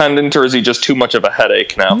matchup dependent, or is he just too much of a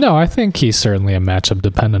headache now? No, I think he's certainly a matchup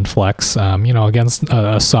dependent flex. Against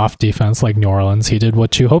a soft defense like New Orleans, he did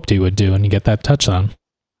what you hoped he would do, and you get that touchdown.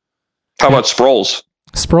 How about Sproles?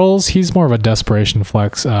 Sproles, he's more of a desperation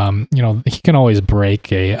flex. He can always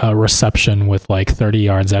break a reception with like 30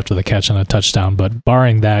 yards after the catch and a touchdown, but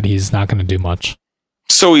barring that, he's not going to do much.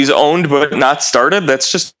 So he's owned but not started?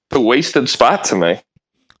 That's just a wasted spot to me.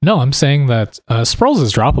 No, I'm saying that Sproles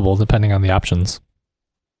is droppable depending on the options.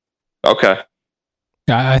 Okay.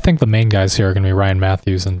 I think the main guys here are going to be Ryan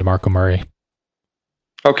Matthews and DeMarco Murray.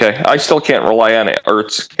 Okay, I still can't rely on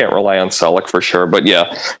Ertz, can't rely on Selleck for sure, but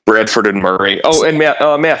yeah, Bradford and Murray. Oh, and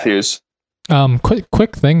Matthews.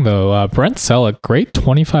 Quick thing though, Brent Selleck, great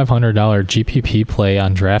 $2,500 GPP play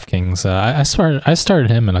on DraftKings. I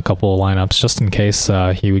started him in a couple of lineups just in case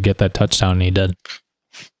he would get that touchdown, and he did.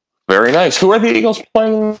 Very nice. Who are the Eagles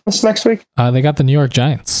playing this next week? They got the New York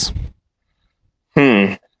Giants.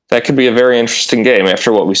 That could be a very interesting game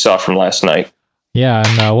after what we saw from last night. Yeah,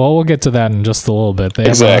 and we'll get to that in just a little bit. They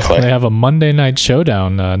have a Monday night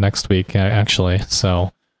showdown next week, actually,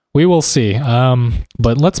 so we will see.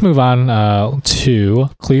 But let's move on to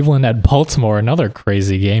Cleveland at Baltimore, another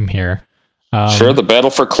crazy game here. Sure, the battle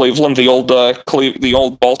for Cleveland, the old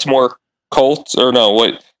Baltimore Colts, or no,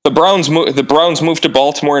 wait, the Browns moved to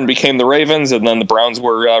Baltimore and became the Ravens, and then the Browns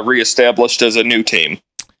were reestablished as a new team.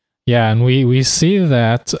 Yeah, and we see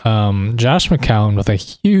that Josh McCown with a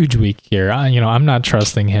huge week here. I'm not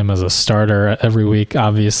trusting him as a starter every week,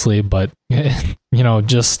 obviously, but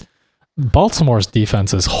just Baltimore's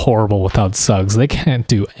defense is horrible without Suggs. They can't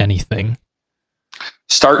do anything.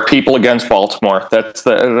 Start people against Baltimore. That's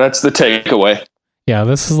the takeaway. Yeah,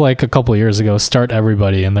 this is like a couple of years ago. Start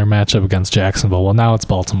everybody in their matchup against Jacksonville. Well, now it's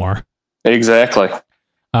Baltimore. Exactly.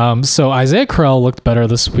 So Isaiah Crowell looked better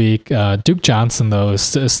this week. Duke Johnson, though, is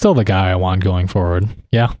still the guy I want going forward.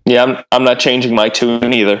 Yeah. Yeah, I'm not changing my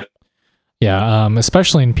tune either. Yeah,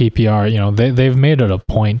 especially in PPR, they've made it a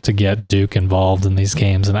point to get Duke involved in these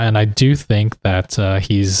games, and I do think that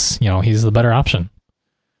he's the better option.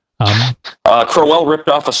 Crowell ripped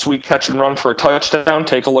off a sweet catch and run for a touchdown.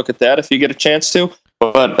 Take a look at that if you get a chance to.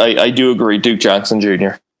 But I do agree, Duke Johnson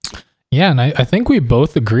Jr. Yeah, and I think we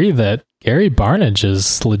both agree that Gary Barnidge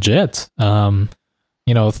is legit.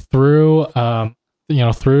 Through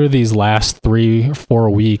these last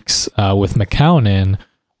 3-4 weeks with McCown in,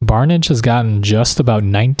 Barnidge has gotten just about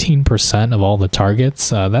 19% of all the targets.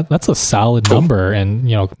 That's a solid number, and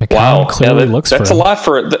McCown clearly looks for him.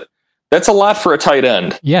 That's a lot for a tight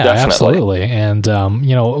end. Yeah, definitely. Absolutely. And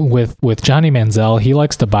with Johnny Manziel, he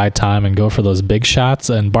likes to buy time and go for those big shots,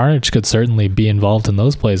 and Barnidge could certainly be involved in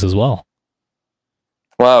those plays as well.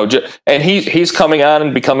 Wow, and he's coming on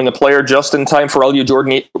and becoming a player just in time for all you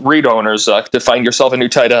Jordan Reed owners to find yourself a new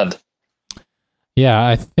tight end. Yeah,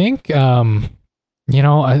 I think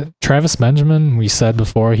Travis Benjamin, we said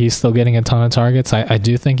before, he's still getting a ton of targets. I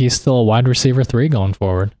do think he's still a wide receiver 3 going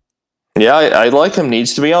forward. Yeah, I like him.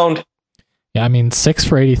 Needs to be owned. Yeah, 6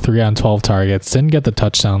 for 83 on 12 targets. Didn't get the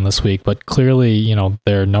touchdown this week, but clearly,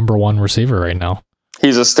 their number 1 receiver right now.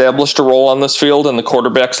 He's established a role on this field, and the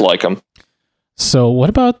quarterbacks like him. So what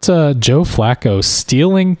about Joe Flacco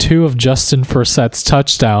stealing 2 of Justin Furset's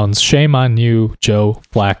touchdowns? Shame on you, Joe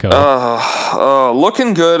Flacco.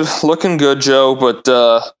 Looking good, Joe. But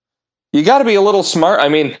you got to be a little smart.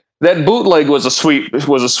 That bootleg was a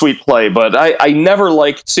sweet play, but I never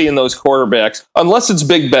like seeing those quarterbacks unless it's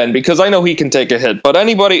Big Ben, because I know he can take a hit. But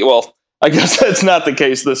anybody, well, I guess that's not the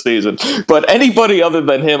case this season. But anybody other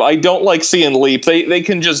than him, I don't like seeing leap. They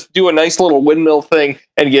can just do a nice little windmill thing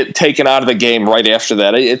and get taken out of the game right after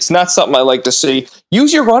that. It's not something I like to see.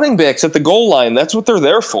 Use your running backs at the goal line. That's what they're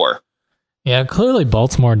there for. Yeah, clearly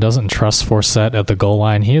Baltimore doesn't trust Forsett at the goal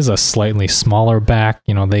line. He is a slightly smaller back.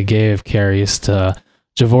 They gave carries to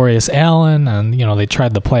Javorius Allen, and they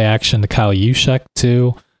tried the play action to Kyle Juszczyk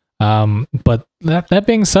too. But that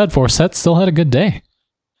being said, Forsett still had a good day.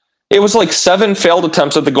 It was like 7 failed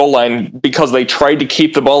attempts at the goal line because they tried to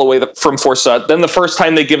keep the ball away from Forsett. Then the first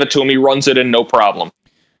time they give it to him, he runs it in no problem.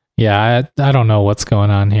 Yeah, I don't know what's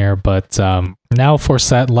going on here, but now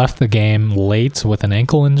Forsett left the game late with an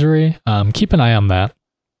ankle injury. Keep an eye on that.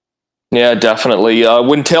 Yeah, definitely.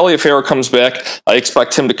 When Taliaferro comes back, I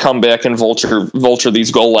expect him to come back and vulture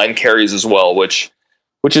these goal line carries as well, which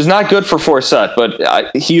is not good for Forsett,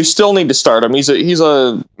 but you still need to start him. He's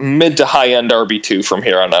a mid to high end RB2 from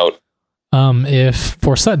here on out. If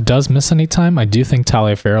Forsett does miss any time, I do think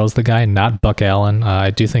Taliaferro is the guy, not Buck Allen. I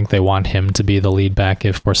do think they want him to be the lead back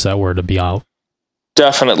if Forsett were to be out.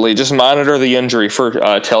 Definitely. Just monitor the injury for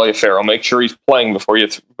Taliaferro. Make sure he's playing before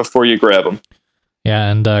you grab him.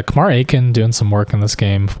 Yeah, and Kamar Aiken doing some work in this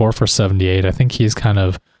game, 4 for 78. I think he's kind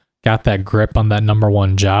of got that grip on that number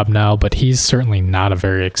 1 job now, but he's certainly not a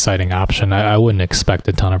very exciting option. I wouldn't expect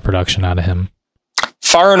a ton of production out of him.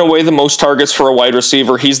 Far and away the most targets for a wide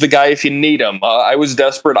receiver. He's the guy if you need him. I was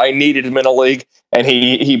desperate. I needed him in a league, and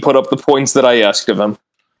he put up the points that I asked of him.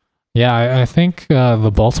 Yeah, I think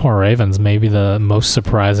the Baltimore Ravens may be the most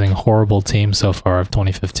surprising, horrible team so far of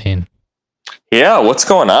 2015. Yeah, what's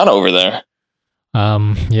going on over there?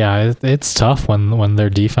 It's tough when their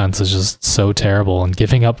defense is just so terrible, and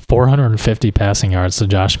giving up 450 passing yards to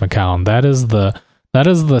Josh McCown. That is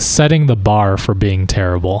the setting the bar for being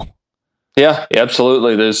terrible. Yeah,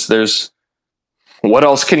 absolutely. There's what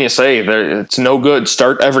else can you say? It's no good.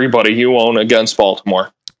 Start everybody you own against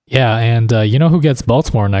Baltimore. Yeah, and who gets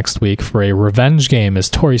Baltimore next week for a revenge game is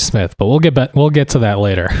Torrey Smith, but we'll get to that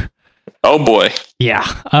later. Oh boy. Yeah.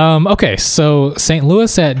 Okay, so St.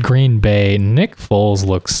 Louis at Green Bay. Nick Foles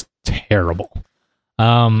looks terrible.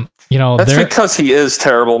 That's because he is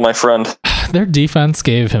terrible, my friend. Their defense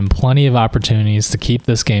gave him plenty of opportunities to keep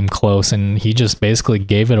this game close, and he just basically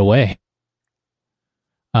gave it away.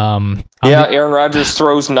 Aaron Rodgers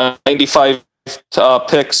throws 95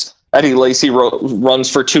 picks. Eddie Lacy runs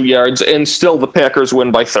for 2 yards, and still the Packers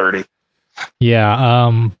win by 30.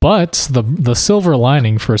 Yeah, but the silver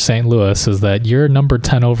lining for St. Louis is that your number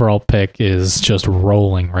 10 overall pick is just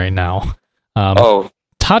rolling right now. Top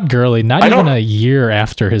Todd Gurley, not even a year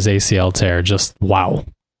after his ACL tear, just wow.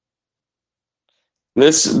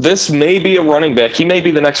 This may be a running back. He may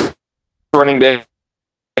be the next running back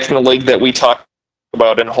in the league that we talk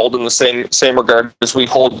about and hold in the same regard as we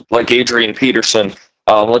hold like Adrian Peterson,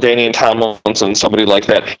 LaDainian Tomlinson, somebody like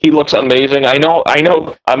that. He looks amazing. I know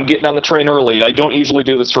I'm getting on the train early. I don't usually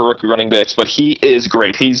do this for rookie running backs, but he is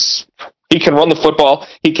great. He can run the football.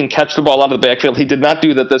 He can catch the ball out of the backfield. He did not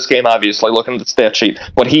do that this game, obviously, looking at the stat sheet.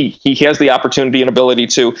 But he has the opportunity and ability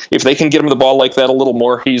to, if they can get him the ball like that a little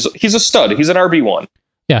more, he's a stud. He's an RB1.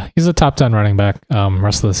 Yeah, he's a top 10 running back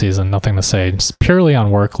rest of the season. Nothing to say. Just purely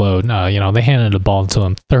on workload. They handed the ball to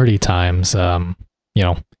him 30 times. He's an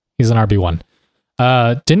RB1.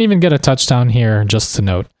 Didn't even get a touchdown here, just to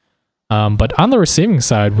note. But on the receiving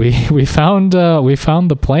side, we found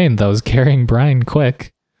the plane that was carrying Brian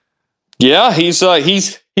Quick. Yeah, he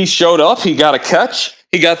showed up. He got a catch.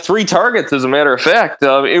 He got 3 targets, as a matter of fact.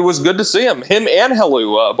 It was good to see him. Him and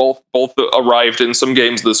Helu both arrived in some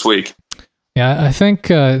games this week. Yeah, I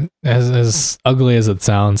think as ugly as it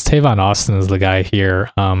sounds, Tavon Austin is the guy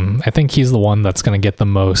here. I think he's the one that's going to get the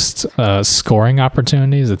most scoring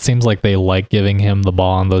opportunities. It seems like they like giving him the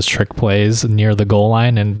ball on those trick plays near the goal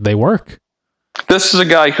line, and they work. This is a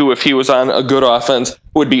guy who, if he was on a good offense,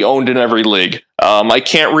 would be owned in every league. I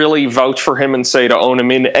can't really vouch for him and say to own him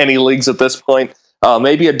in any leagues at this point.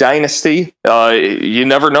 Maybe a dynasty. You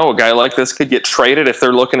never know. A guy like this could get traded if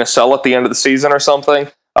they're looking to sell at the end of the season or something.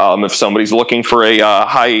 If somebody's looking for a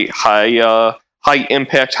high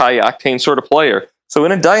impact, high octane sort of player. So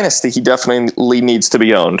in a dynasty, he definitely needs to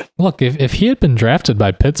be owned. Look, if he had been drafted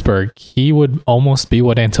by Pittsburgh, he would almost be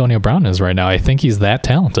what Antonio Brown is right now. I think he's that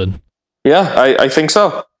talented. Yeah, I think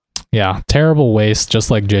so. Yeah, terrible waste,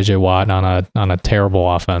 just like JJ Watt on a terrible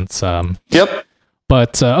offense. Yep.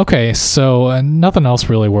 But okay, so nothing else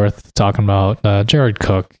really worth talking about. Jared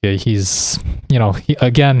Cook, he's he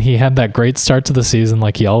had that great start to the season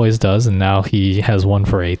like he always does, and now he has 1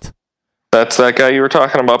 for 8. That's that guy you were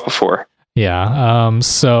talking about before. Yeah.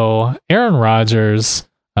 So Aaron Rodgers,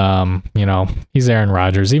 he's Aaron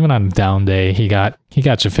Rodgers. Even on a down day, he got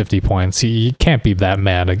you 50 points. You can't be that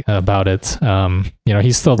mad about it.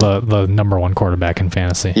 He's still the number 1 quarterback in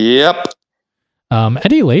fantasy. Yep.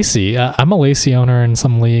 Eddie Lacy, I'm a Lacy owner in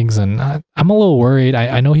some leagues, and I'm a little worried.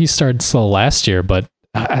 I know he started slow last year, but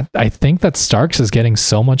I think that Starks is getting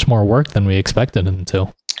so much more work than we expected him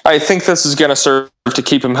to. I think this is going to serve to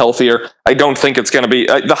keep him healthier. I don't think it's going to be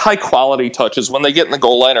the high quality touches when they get in the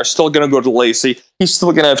goal line are still going to go to Lacy. He's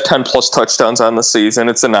still going to have 10 plus touchdowns on the season.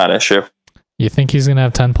 It's a non-issue. You think he's going to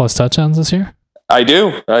have 10 plus touchdowns this year? I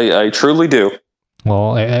do. I truly do.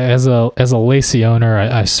 Well, as a Lacy owner,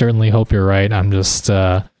 I certainly hope you're right. I'm just,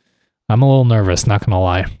 I'm a little nervous, not going to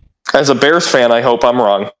lie. As a Bears fan, I hope I'm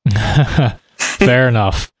wrong. Fair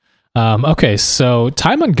enough. Okay, so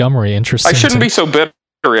Ty Montgomery, interesting. I shouldn't be so bitter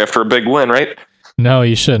after a big win, right? No,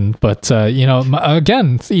 you shouldn't. But,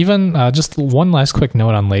 again, even just one last quick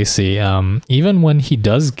note on Lacy. Even when he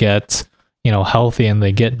does get, healthy and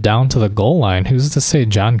they get down to the goal line, who's to say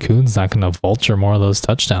John Kuhn's not going to vulture more of those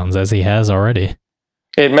touchdowns as he has already?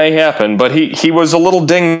 It may happen, but he was a little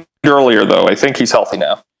dinged earlier, though. I think he's healthy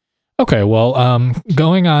now. Okay, well,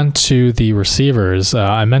 going on to the receivers,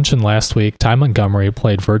 I mentioned last week, Ty Montgomery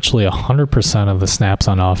played virtually 100% of the snaps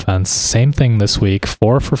on offense. Same thing this week,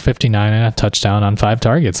 4 for 59 and a touchdown on 5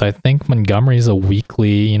 targets. I think Montgomery's a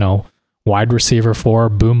weekly, wide receiver 4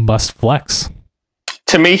 boom bust flex.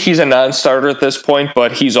 To me, he's a non-starter at this point,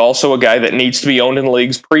 but he's also a guy that needs to be owned in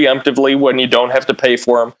leagues preemptively when you don't have to pay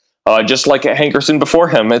for him. Just like Hankerson before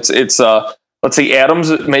him. Let's see,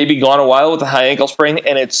 Adams may be gone a while with a high ankle sprain,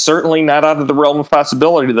 and it's certainly not out of the realm of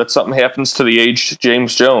possibility that something happens to the aged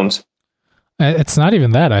James Jones. It's not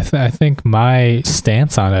even that. I think my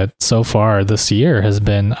stance on it so far this year has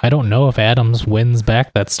been, I don't know if Adams wins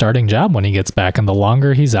back that starting job when he gets back, and the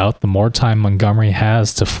longer he's out, the more time Montgomery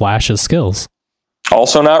has to flash his skills.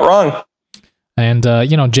 Also not wrong. And,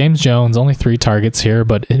 James Jones, only 3 targets here,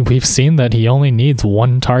 but we've seen that he only needs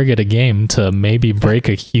 1 target a game to maybe break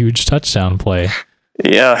a huge touchdown play.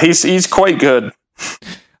 Yeah, he's quite good.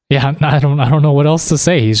 Yeah, I don't know what else to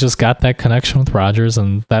say. He's just got that connection with Rodgers,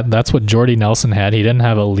 and that's what Jordy Nelson had. He didn't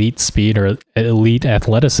have elite speed or elite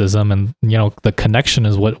athleticism, and, the connection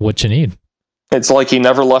is what you need. It's like he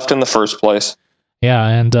never left in the first place. Yeah,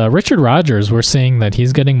 and Richard Rodgers, we're seeing that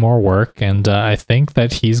he's getting more work, and I think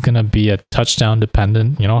that he's going to be a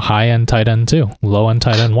touchdown-dependent, high-end tight end too, low-end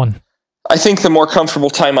tight end 1. I think the more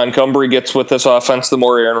comfortable Ty Montgomery gets with this offense, the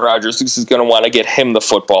more Aaron Rodgers is going to want to get him the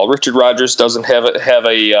football. Richard Rodgers doesn't have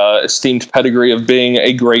a esteemed pedigree of being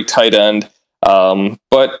a great tight end,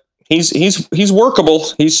 but he's workable.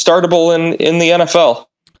 He's startable in the NFL.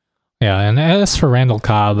 Yeah, and as for Randall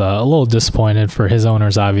Cobb, a little disappointed for his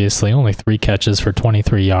owners, obviously. Only 3 catches for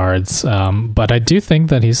 23 yards. But I do think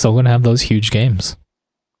that he's still going to have those huge games.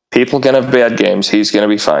 People can have bad games. He's going to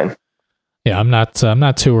be fine. Yeah, I'm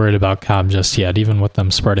not too worried about Cobb just yet, even with them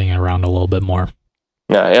spreading it around a little bit more.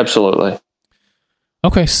 Yeah, absolutely.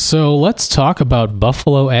 Okay, so let's talk about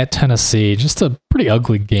Buffalo at Tennessee. Just a pretty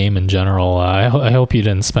ugly game in general. I hope you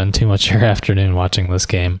didn't spend too much of your afternoon watching this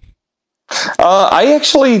game.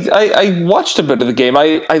 I watched a bit of the game.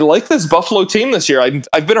 I like this Buffalo team this year.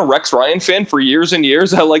 I've been a Rex Ryan fan for years and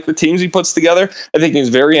years. I like the teams he puts together. I think he's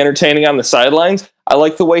very entertaining on the sidelines. I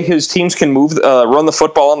like the way his teams can run the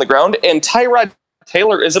football on the ground. And Tyrod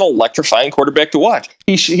Taylor is an electrifying quarterback to watch.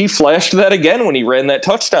 He flashed that again when he ran that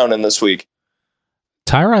touchdown in this week.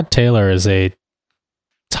 Tyrod Taylor is a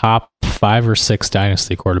top 5 or 6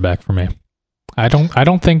 dynasty quarterback for me. I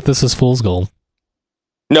don't think this is fool's gold.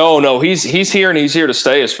 No, he's here and he's here to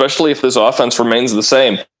stay, especially if this offense remains the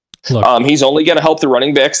same. Look, he's only going to help the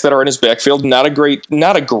running backs that are in his backfield. Not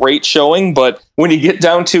a great showing, but when you get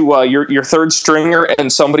down to your third stringer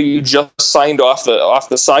and somebody you just signed off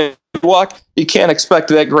the sidewalk, you can't expect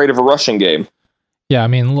that great of a rushing game. Yeah, I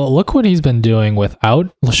mean, look what he's been doing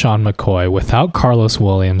without LaShawn McCoy, without Carlos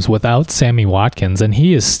Williams, without Sammy Watkins, and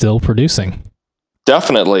he is still producing.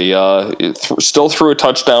 Definitely, still threw a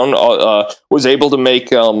touchdown. Was able to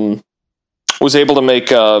make who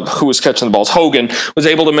was catching the balls? Hogan was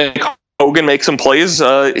able to make Hogan make some plays.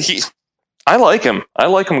 I like him. I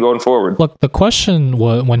like him going forward. Look, the question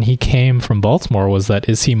when he came from Baltimore was that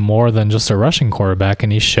is he more than just a rushing quarterback?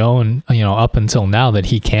 And he's shown, up until now that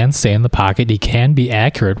he can stay in the pocket. He can be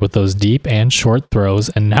accurate with those deep and short throws.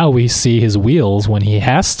 And now we see his wheels when he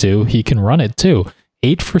has to. He can run it too.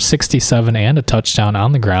 8 for 67 and a touchdown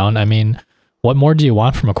on the ground. I mean, what more do you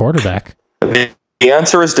want from a quarterback? The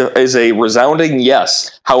answer is a resounding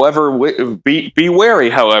yes. However, be wary.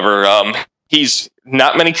 However, he's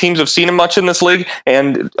not many teams have seen him much in this league,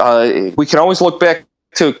 and we can always look back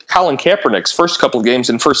to Colin Kaepernick's first couple of games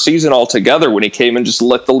and first season altogether when he came and just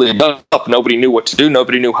lit the league up. Nobody knew what to do.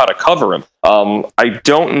 Nobody knew how to cover him. I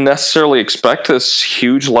don't necessarily expect this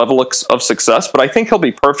huge level of success, but I think he'll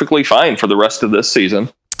be perfectly fine for the rest of this season.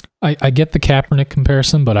 I get the Kaepernick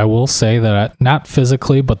comparison, but I will say that not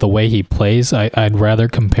physically, but the way he plays, I'd rather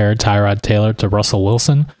compare Tyrod Taylor to Russell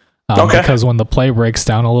Wilson. Because when the play breaks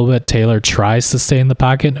down a little bit, Taylor tries to stay in the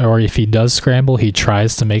pocket, or if he does scramble, he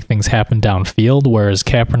tries to make things happen downfield, whereas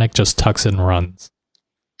Kaepernick just tucks it and runs.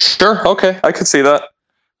 Sure, okay, I could see that.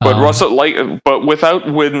 But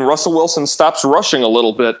when Russell Wilson stops rushing a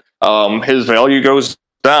little bit, his value goes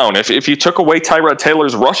down. If you took away Tyrod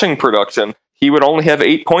Taylor's rushing production, he would only have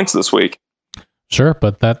 8 points this week. Sure,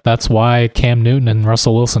 but that's why Cam Newton and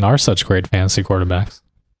Russell Wilson are such great fantasy quarterbacks.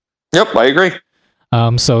 Yep, I agree.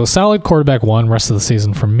 So solid quarterback 1 rest of the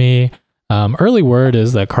season for me. Early word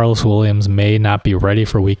is that Carlos Williams may not be ready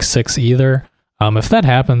for week 6 either. If that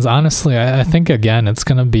happens, honestly, I think again it's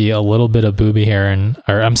going to be a little bit of Booby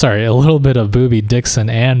Dixon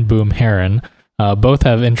and Boom Heron. Both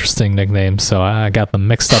have interesting nicknames, so I got them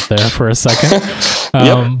mixed up there for a second.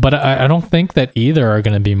 But I don't think that either are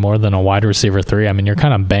going to be more than a wide receiver 3. I mean, you're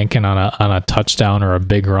kind of banking on a touchdown or a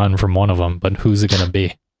big run from one of them, but who's it going to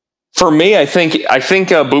be? For me, I think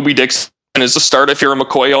Booby Dixon is a start if you're a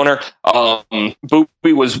McCoy owner.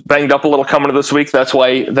 Booby was banged up a little coming to this week. That's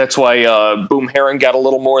why Boom Heron got a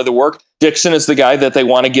little more of the work. Dixon is the guy that they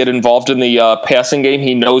want to get involved in the passing game.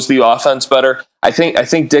 He knows the offense better. I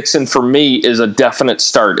think Dixon for me is a definite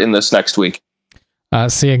start in this next week.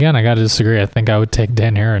 See, again, I got to disagree. I think I would take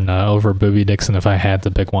Dan Heron over Booby Dixon if I had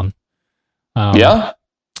to pick one. Yeah.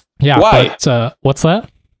 Why? But, what's that?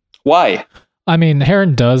 Why? I mean,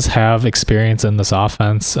 Heron does have experience in this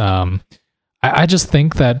offense. I just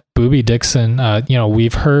think that Booby Dixon,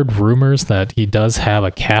 we've heard rumors that he does have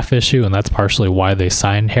a calf issue, and that's partially why they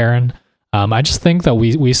signed Heron. I just think that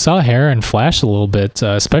we saw Heron flash a little bit,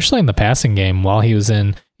 especially in the passing game while he was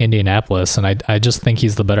in Indianapolis, and I just think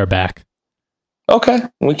he's the better back. Okay,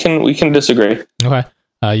 we can disagree. Okay,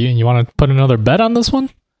 you want to put another bet on this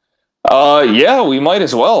one? Yeah, we might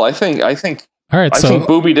as well. I think. All right, I think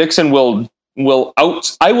Booby Dixon will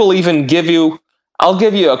out. I'll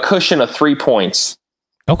give you a cushion of 3 points.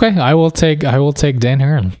 Okay, I will take Dan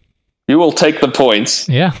Heron. You will take the points.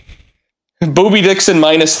 Yeah. Booby Dixon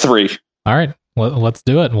 -3. All right, let's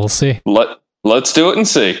do it and we'll see. Let's do it and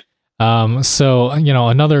see. So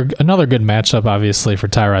another good matchup obviously for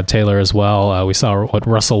Tyrod Taylor as well. We saw what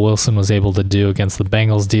Russell Wilson was able to do against the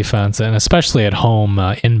Bengals defense, and especially at home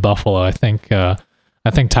in Buffalo. I think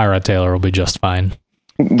Tyrod Taylor will be just fine.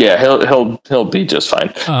 Yeah, he'll be just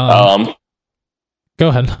fine. Go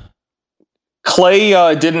ahead.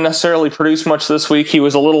 Clay didn't necessarily produce much this week. He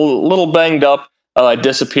was a little banged up,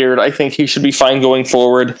 disappeared. I think he should be fine going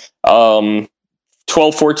forward. 12,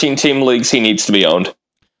 14 team leagues, he needs to be owned.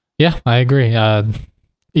 Yeah, I agree.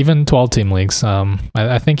 Even 12 team leagues.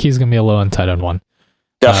 I think he's going to be a low and tight end one.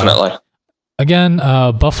 Definitely. Again,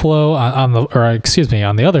 Buffalo on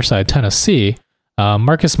the other side, Tennessee.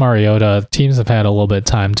 Marcus Mariota, teams have had a little bit of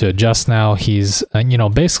time to adjust now. He's,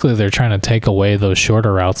 basically they're trying to take away those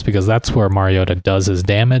shorter routes because that's where Mariota does his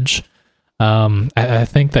damage. I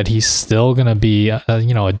think that he's still going to be,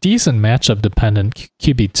 a decent matchup dependent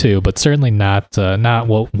QB2, but certainly not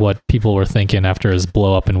what people were thinking after his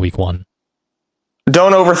blow up in week 1.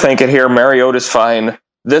 Don't overthink it here. Mariota's fine.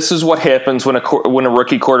 This is what happens when a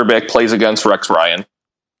rookie quarterback plays against Rex Ryan.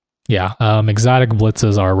 Yeah, exotic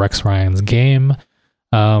blitzes are Rex Ryan's game.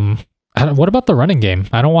 What about the running game?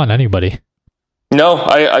 I don't want anybody. No,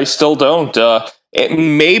 I still don't.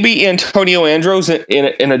 Maybe Antonio Andrews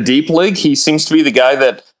in a deep league. He seems to be the guy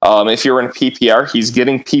that, if you're in PPR, he's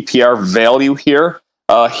getting PPR value here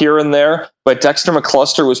and there. But Dexter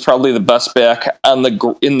McCluster was probably the best back in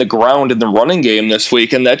the ground in the running game this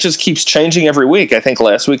week, and that just keeps changing every week. I think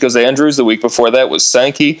last week was Andrews. The week before that was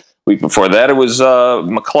Sankey. Week before that it was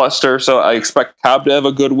McCluster. So I expect Cobb to have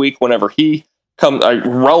a good week whenever he comes. A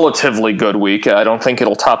relatively good week. I don't think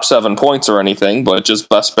it'll top 7 points or anything, but just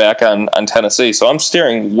best back on Tennessee. So I'm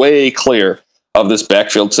steering way clear of this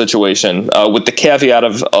backfield situation, with the caveat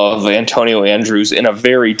of Antonio Andrews in a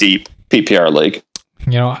very deep PPR league.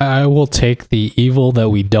 I will take the evil that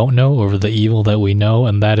we don't know over the evil that we know,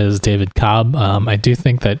 and that is David Cobb. I do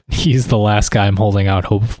think that he's the last guy I'm holding out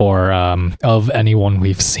hope for of anyone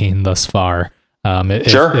we've seen thus far.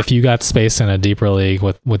 If you got space in a deeper league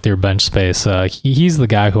with your bench space, he's the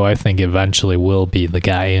guy who I think eventually will be the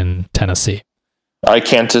guy in Tennessee. I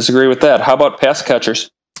can't disagree with that. How about pass catchers?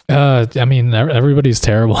 Everybody's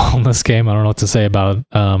terrible in this game. I don't know what to say about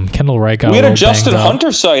Kendall Wright. We had a Justin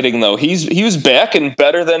Hunter sighting though. He was back and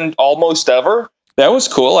better than almost ever. That was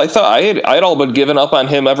cool. I thought I'd all but given up on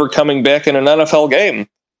him ever coming back in an NFL game.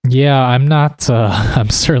 Yeah, I'm not. I'm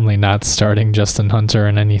certainly not starting Justin Hunter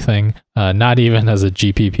in anything. Not even as a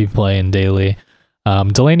GPP play in daily.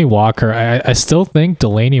 Delanie Walker, I still think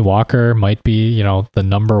Delanie Walker might be, the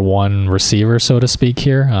number one receiver, so to speak,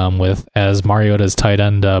 here, with as Mariota's tight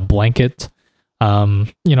end blanket.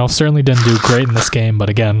 Certainly didn't do great in this game, but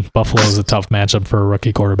again, Buffalo is a tough matchup for a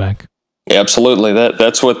rookie quarterback. Yeah, absolutely.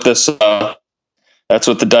 That's what the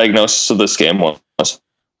diagnosis of this game was.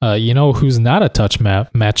 Who's not a touch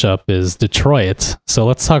matchup is Detroit. So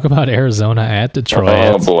let's talk about Arizona at Detroit.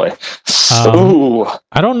 Oh boy.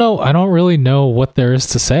 I don't know. I don't really know what there is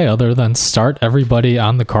to say other than start everybody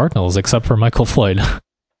on the Cardinals except for Michael Floyd.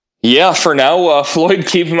 Yeah, for now, Floyd,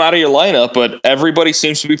 keep him out of your lineup, but everybody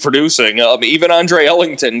seems to be producing. Even Andre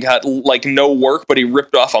Ellington got no work, but he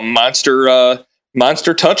ripped off a monster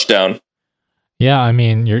touchdown. Yeah,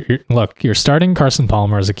 you're starting Carson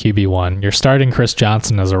Palmer as a QB1. You're starting Chris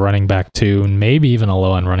Johnson as a running back 2, and maybe even a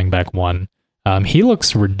low-end running back 1. He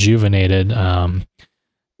looks rejuvenated. What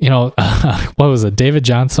was it? David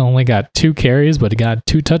Johnson only got 2 carries, but he got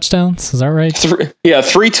 2 touchdowns. Is that right?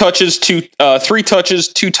 3 touches,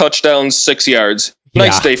 2 touchdowns, 6 yards.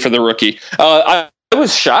 Nice day for the rookie. I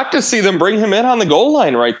was shocked to see them bring him in on the goal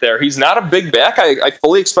line right there. He's not a big back. I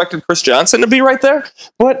fully expected Chris Johnson to be right there,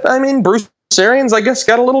 but Bruce Arians, I guess,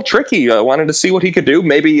 got a little tricky. Wanted to see what he could do.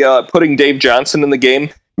 Maybe putting Dave Johnson in the game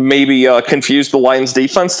maybe confused the Lions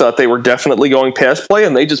defense, thought they were definitely going pass play,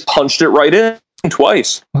 and they just punched it right in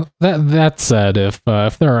twice. Well, that said, if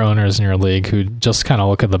there are owners in your league who just kind of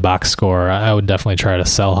look at the box score, I would definitely try to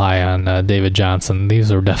sell high on David Johnson.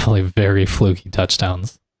 These are definitely very fluky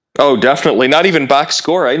touchdowns. Oh, definitely. Not even box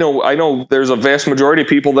score. I know there's a vast majority of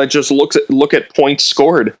people that just look at points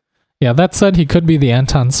scored. Yeah, that said, he could be the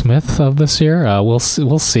Anton Smith of this year. We'll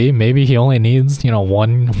see. Maybe he only needs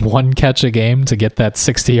one catch a game to get that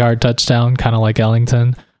 60-yard touchdown, kind of like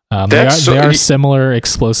Ellington. They are similar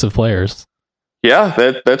explosive players. Yeah,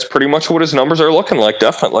 that's pretty much what his numbers are looking like.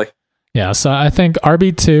 Definitely. Yeah, so I think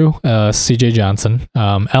RB2, CJ Johnson.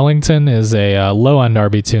 Ellington is a low-end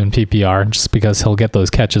RB2 in PPR just because he'll get those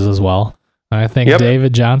catches as well. And I think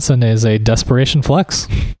David Johnson is a desperation flex.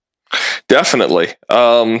 Definitely.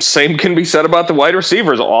 Same can be said about the wide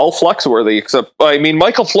receivers, all flex worthy, except,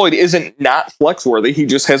 Michael Floyd isn't not flex worthy. He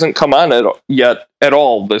just hasn't come on yet at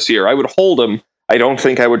all this year. I would hold him. I don't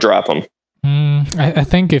think I would drop him. I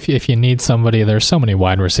think if you need somebody, there's so many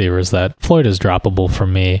wide receivers that Floyd is droppable for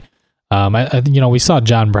me. We saw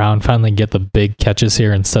John Brown finally get the big catches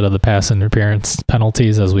here instead of the pass interference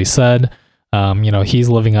penalties, as we said. He's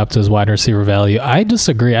living up to his wide receiver value. I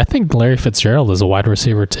disagree. I think Larry Fitzgerald is a wide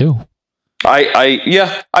receiver too.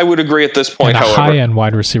 I would agree at this point. And a however, high-end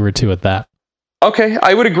wide receiver too at that. Okay,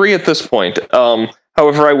 I would agree at this point.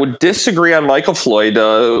 However, I would disagree on Michael Floyd.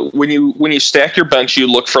 When you stack your bench, you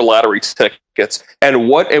look for lottery tickets. And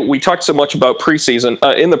we talked so much about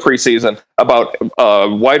in the preseason about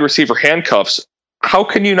wide receiver handcuffs. How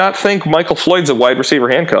can you not think Michael Floyd's a wide receiver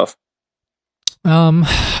handcuff?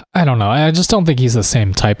 I don't know. I just don't think he's the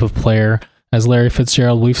same type of player as Larry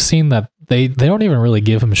Fitzgerald. We've seen that they don't even really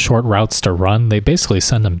give him short routes to run. They basically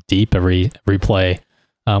send him deep every play,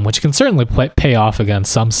 which can certainly pay off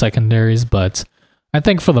against some secondaries, but I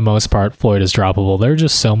think for the most part, Floyd is droppable. There are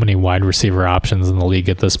just so many wide receiver options in the league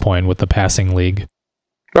at this point with the passing league.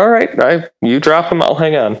 All right. You drop him, I'll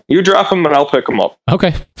hang on. You drop him and I'll pick him up.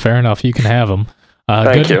 Okay, fair enough. You can have him.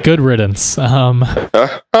 Thank you. Good riddance.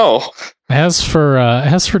 As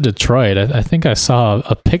for Detroit, I think I saw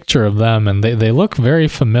a picture of them, and they look very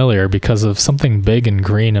familiar because of something big and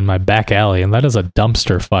green in my back alley, and that is a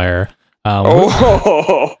dumpster fire.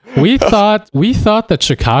 We thought that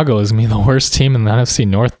Chicago is going to be the worst team in the NFC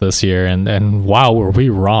North this year, and wow, were we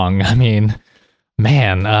wrong. I mean,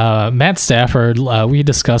 man, Matt Stafford, we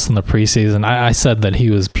discussed in the preseason, I said that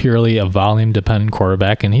he was purely a volume-dependent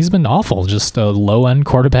quarterback, and he's been awful, just a low-end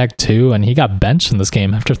quarterback too, and he got benched in this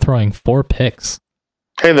game after throwing 4 picks.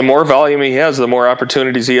 Hey, the more volume he has, the more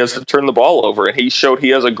opportunities he has to turn the ball over, and he showed he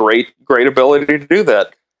has a great ability to do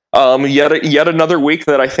that. Yet another week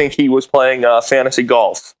that I think he was playing fantasy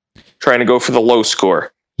golf, trying to go for the low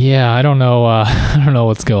score. Yeah, I don't know. I don't know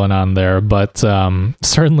what's going on there, but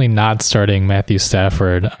certainly not starting Matthew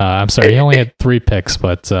Stafford. I'm sorry, he only had 3 picks,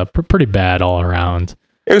 but pretty bad all around.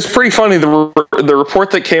 It was pretty funny. The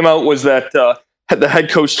report that came out was that the head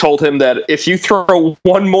coach told him that if you throw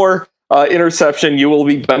one more interception, you will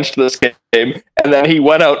be benched this game. And then he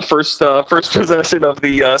went out first possession of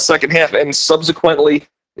the second half and subsequently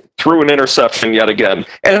threw an interception yet again.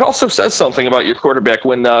 And it also says something about your quarterback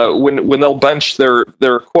when they'll bench their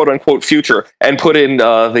quote unquote future and put in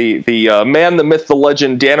the man, the myth, the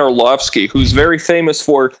legend, Dan Orlovsky, who's very famous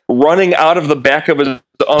for running out of the back of his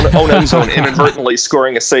own end zone, inadvertently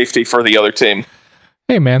scoring a safety for the other team.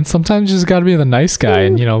 Hey man, sometimes you just got to be the nice guy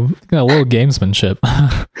and a little gamesmanship.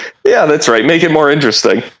 Yeah, that's right. Make it more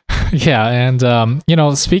interesting. Yeah,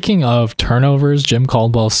 and speaking of turnovers, Jim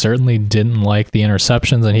Caldwell certainly didn't like the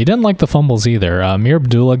interceptions, and he didn't like the fumbles either. Amir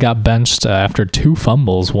Abdullah got benched after 2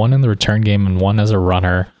 fumbles, one in the return game and one as a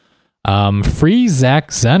runner. Free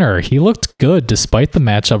Zach Zenner, he looked good despite the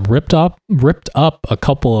matchup. Ripped up a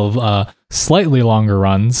couple of slightly longer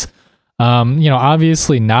runs.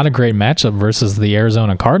 Obviously not a great matchup versus the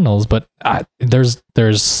Arizona Cardinals, but there's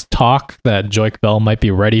talk that Joique Bell might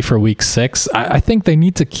be ready for week 6. I think they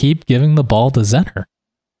need to keep giving the ball to Zenner.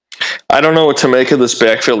 I don't know what to make of this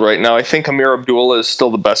backfield right now. I think Amir Abdullah is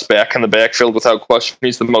still the best back in the backfield without question.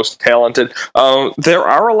 He's the most talented. There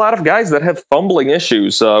are a lot of guys that have fumbling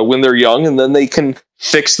issues when they're young, and then they can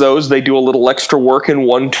fix those. They do a little extra work in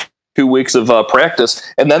 1-2 weeks of practice,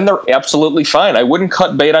 and then they're absolutely fine. I wouldn't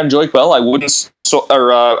cut bait on Joique Bell. I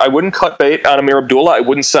wouldn't cut bait on Amir Abdullah. I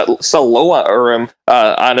wouldn't sell low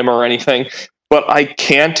on him or anything. But I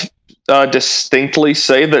can't distinctly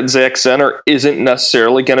say that Zach Zenner isn't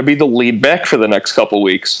necessarily going to be the lead back for the next couple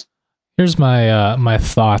weeks. Here's my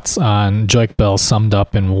thoughts on Joique Bell summed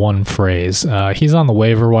up in one phrase. He's on the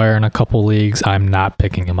waiver wire in a couple leagues. I'm not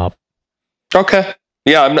picking him up. Okay.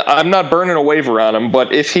 Yeah, I'm not burning a waiver on him,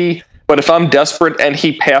 but if I'm desperate and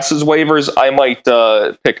he passes waivers, I might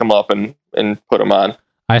pick him up and put him on.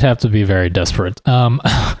 I'd have to be very desperate.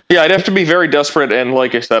 Yeah, I'd have to be very desperate, and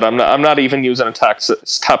like I said, I'm not even using a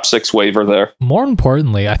top 6 waiver there. More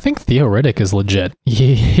importantly, I think Theo Riddick is legit.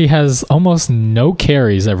 He has almost no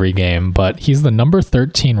carries every game, but he's the number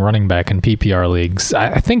 13 running back in PPR leagues.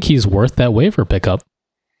 I think he's worth that waiver pickup.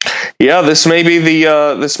 Yeah, this may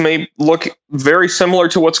look very similar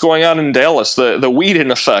to what's going on in Dallas, the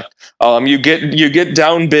Weeden effect. You get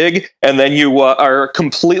down big, and then you are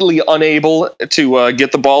completely unable to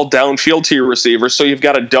get the ball downfield to your receiver, so you've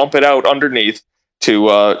got to dump it out underneath to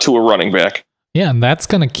a running back. Yeah, and that's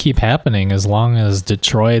going to keep happening as long as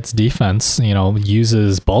Detroit's defense,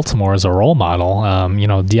 uses Baltimore as a role model.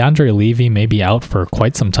 DeAndre Levy may be out for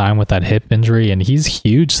quite some time with that hip injury, and he's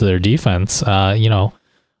huge to their defense.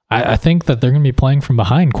 I think that they're going to be playing from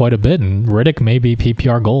behind quite a bit, and Riddick may be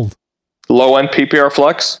PPR gold. Low-end PPR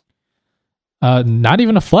flex? Not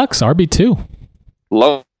even a flex, RB2.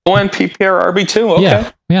 Low-end PPR RB2,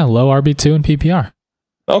 okay. Yeah, low RB2 and PPR.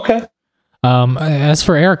 Okay. As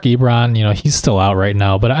for Eric Ebron, he's still out right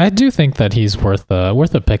now, but I do think that he's worth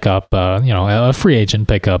a pickup, a free agent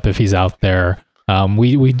pickup if he's out there.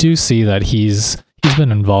 We do see that he's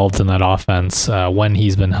been involved in that offense when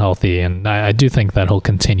he's been healthy, and I do think that he'll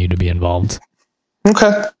continue to be involved.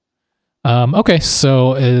 Okay. Okay,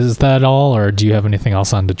 so is that all, or do you have anything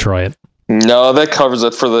else on Detroit? No, that covers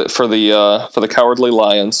it for the Cowardly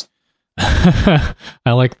Lions. I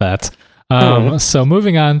like that. So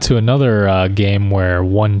moving on to another game where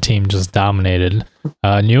one team just dominated.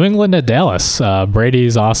 New England at Dallas.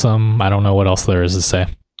 Brady's awesome. I don't know what else there is to say.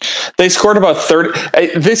 They scored about 30.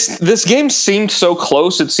 This game seemed so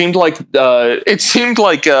close. It seemed like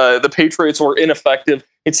the Patriots were ineffective.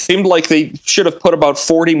 It seemed like they should have put about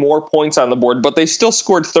 40 more points on the board, but they still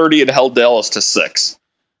scored 30 and held Dallas to 6.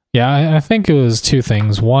 Yeah, I think it was two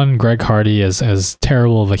things. One, Greg Hardy, as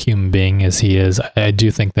terrible of a human being as he is, I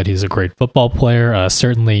do think that he's a great football player.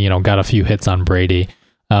 Certainly, got a few hits on Brady.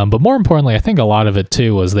 But more importantly, I think a lot of it,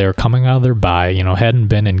 too, was they were coming out of their bye, hadn't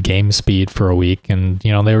been in game speed for a week, and,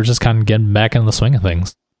 they were just kind of getting back in the swing of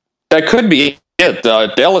things. That could be it.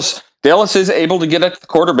 Dallas is able to get at the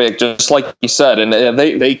quarterback, just like you said, and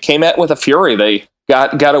they came at with a fury. They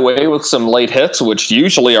got away with some late hits, which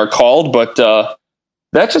usually are called, but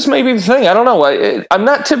that just may be the thing. I don't know. I'm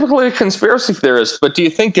not typically a conspiracy theorist, but do you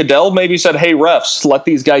think Goodell maybe said, "Hey, refs, let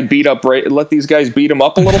these guys beat them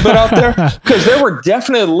up a little bit out there"? Because there were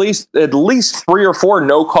definitely at least 3 or 4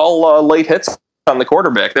 no call late hits on the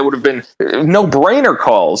quarterback. That would have been no brainer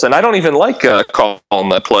calls, and I don't even like calling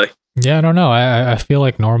that play. Yeah, I don't know. I feel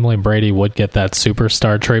like normally Brady would get that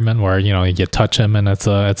superstar treatment where you touch him and it's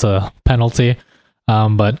a penalty.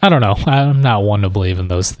 But I don't know. I'm not one to believe in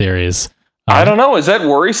those theories. I don't know. Is that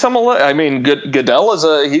worrisome? I mean, Goodell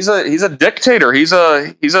is he's a dictator. He's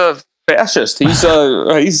a fascist. He's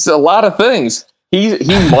a lot of things. He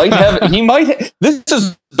might. This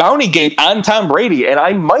is bounty gate on Tom Brady, and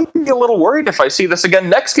I might be a little worried if I see this again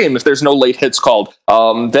next game if there's no late hits called.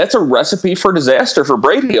 That's a recipe for disaster for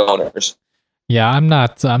Brady owners. Yeah, I'm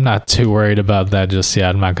not too worried about that just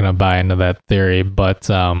yet. I'm not going to buy into that theory, but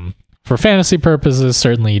for fantasy purposes,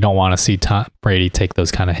 certainly you don't want to see Tom Brady take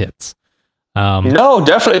those kind of hits. No,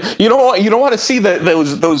 definitely. You don't want to see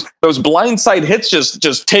those blindside hits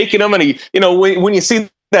just taking him, and when you see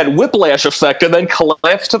that whiplash effect and then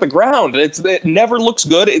collapse to the ground, it never looks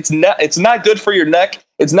good. It's not good for your neck.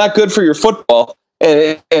 It's not good for your football,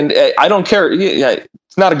 and I don't care. Yeah,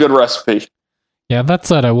 it's not a good recipe. Yeah, that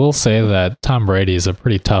said, I will say that Tom Brady is a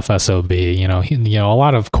pretty tough SOB. A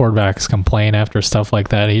lot of quarterbacks complain after stuff like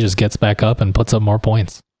that. He just gets back up and puts up more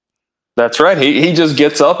points. That's right. He just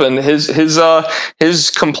gets up, and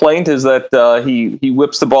his complaint is that he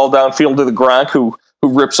whips the ball downfield to the Gronk, who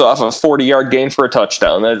rips off a 40-yard gain for a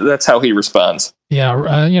touchdown. That's how he responds. Yeah,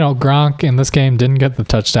 Gronk in this game didn't get the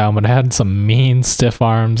touchdown, but had some mean stiff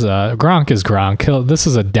arms. Gronk is Gronk. This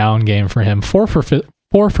is a down game for him. 4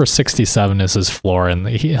 for 67 is his floor, and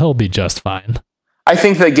he'll be just fine. I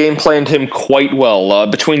think they game planned him quite well.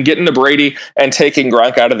 Between getting to Brady and taking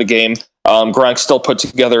Gronk out of the game, Gronk still put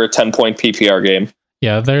together a 10-point PPR game.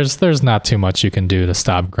 Yeah, there's not too much you can do to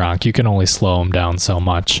stop Gronk. You can only slow him down so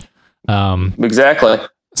much. Exactly.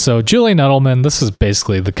 So Julian Edelman, this is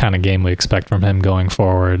basically the kind of game we expect from him going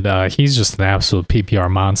forward. He's just an absolute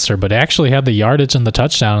PPR monster, but actually had the yardage and the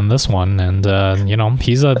touchdown in this one, and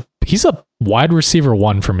he's a wide receiver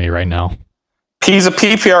 1 for me right now. He's a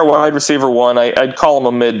PPR wide receiver 1. I'd call him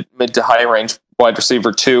a mid to high range wide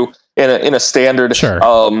receiver 2 in a standard. Sure.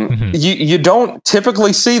 You don't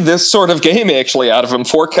typically see this sort of game actually out of him.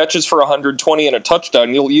 4 catches for 120 and a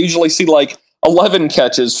touchdown. You'll usually see like 11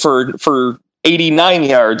 catches for 89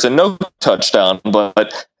 yards and no touchdown.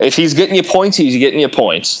 But if he's getting you points, he's getting you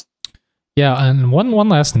points. Yeah, and one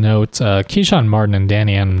last note, Keyshawn Martin and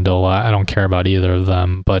Danny Amendola, I don't care about either of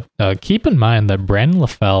them, but keep in mind that Brandon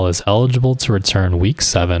LaFell is eligible to return Week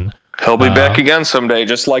 7. He'll be back again someday,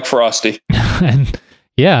 just like Frosty.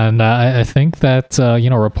 And I think that,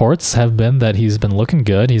 reports have been that he's been looking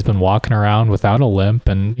good. He's been walking around without a limp,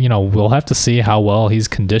 and, we'll have to see how well he's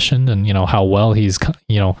conditioned and, how well he's,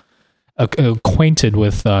 acquainted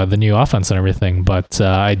with the new offense and everything. But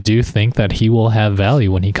I do think that he will have value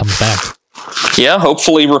when he comes back. Yeah,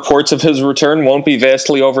 hopefully reports of his return won't be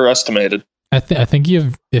vastly overestimated. I think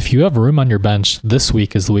if you have room on your bench, this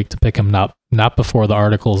week is the week to pick him, not before the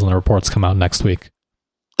articles and the reports come out next week.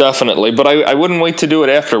 Definitely, but I wouldn't wait to do it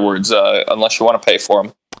afterwards unless you want to pay for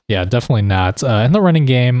him. Yeah, definitely not. In the running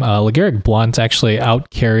game, LeGarrette Blount actually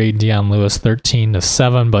out-carried Dion Lewis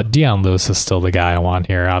 13-7, but Dion Lewis is still the guy I want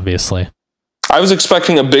here, obviously. I was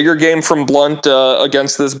expecting a bigger game from Blount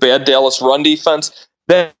against this bad Dallas run defense.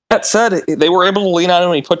 That said, they were able to lean on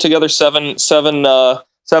him. He put together 7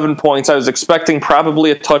 points. I was expecting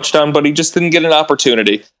probably a touchdown, but he just didn't get an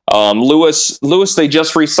opportunity. Lewis, they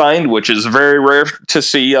just re-signed, which is very rare to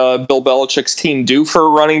see Bill Belichick's team do for a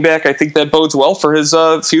running back. I think that bodes well for his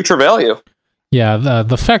future value. Yeah,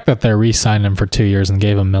 the fact that they re-signed him for 2 years and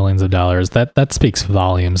gave him millions of dollars, that speaks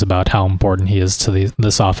volumes about how important he is to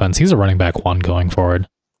this offense. He's a running back 1 going forward.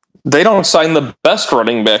 They don't sign the best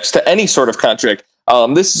running backs to any sort of contract.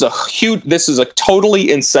 This is a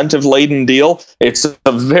totally incentive-laden deal. It's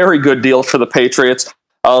a very good deal for the Patriots.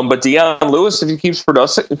 But Dion Lewis, if he keeps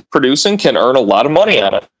producing, can earn a lot of money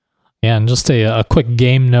on it. Yeah, and just a quick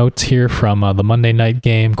game note here from the Monday night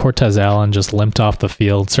game. Cortez Allen just limped off the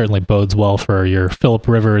field. Certainly bodes well for your Phillip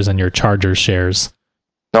Rivers and your Chargers shares.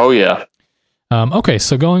 Oh, yeah. Okay,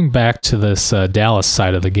 so going back to this Dallas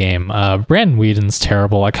side of the game, Brandon Weeden's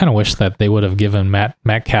terrible. I kind of wish that they would have given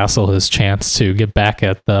Matt Castle his chance to get back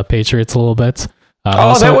at the Patriots a little bit.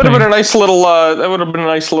 That would have been a nice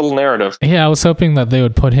little narrative. Yeah, I was hoping that they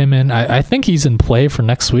would put him in. I think he's in play for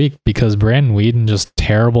next week because Brandon Weeden just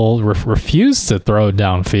terrible, refused to throw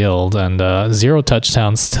downfield, and 0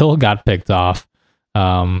 touchdowns, still got picked off.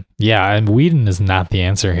 And Weeden is not the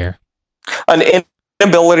answer here. An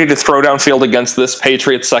inability to throw downfield against this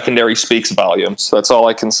Patriots secondary speaks volumes. That's all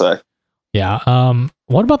I can say. Yeah.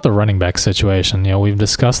 What about the running back situation? We've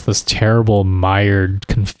discussed this terrible, mired,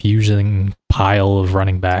 confusing pile of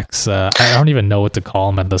running backs. I don't even know what to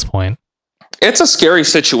call them at this point. It's a scary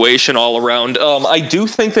situation all around. I do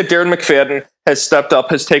think that Darren McFadden has stepped up,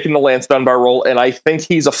 has taken the Lance Dunbar role, and I think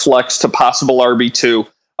he's a flex to possible RB2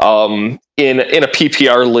 in a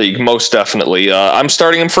PPR league, most definitely. I'm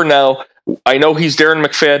starting him for now. I know he's Darren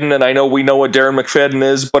McFadden, and I know we know what Darren McFadden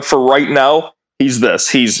is, but for right now, he's this.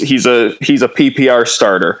 He's a PPR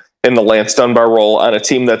starter in the Lance Dunbar role on a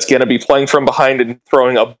team that's going to be playing from behind and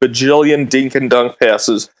throwing a bajillion dink and dunk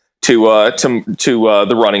passes to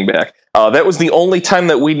the running back. That was the only time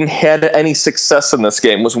that Weeden had any success in this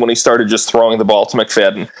game, was when he started just throwing the ball to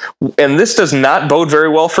McFadden. And this does not bode very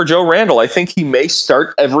well for Joe Randall. I think he may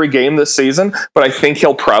start every game this season, but I think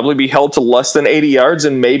he'll probably be held to less than 80 yards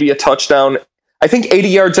and maybe a touchdown. I think 80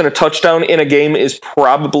 yards and a touchdown in a game is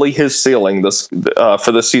probably his ceiling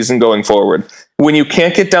for this season going forward. When you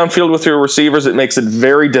can't get downfield with your receivers, it makes it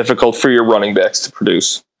very difficult for your running backs to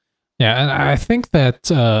produce. Yeah, and I think that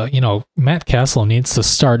Matt Castle needs to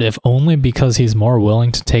start, if only because he's more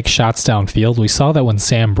willing to take shots downfield. We saw that when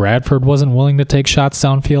Sam Bradford wasn't willing to take shots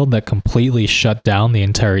downfield, that completely shut down the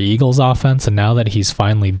entire Eagles offense. And now that he's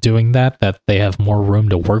finally doing that they have more room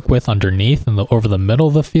to work with underneath and over the middle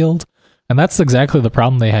of the field. And that's exactly the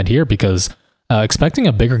problem they had here, because expecting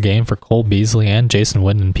a bigger game for Cole Beasley and Jason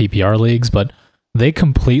Witten in PPR leagues, but they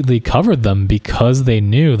completely covered them because they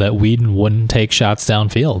knew that Weeden wouldn't take shots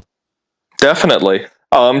downfield. Definitely.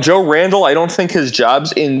 Joe Randall, I don't think his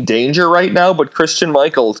job's in danger right now, but Christian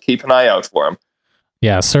Michael, keep an eye out for him.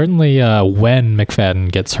 Yeah, certainly when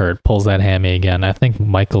McFadden gets hurt, pulls that hammy again, I think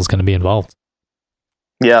Michael's going to be involved.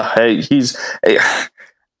 Yeah,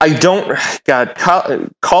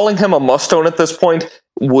 calling him a must-own at this point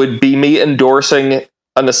would be me endorsing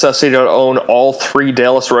a necessity to own all 3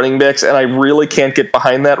 Dallas running backs, and I really can't get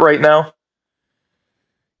behind that right now.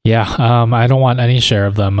 Yeah, I don't want any share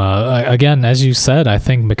of them. Again, as you said, I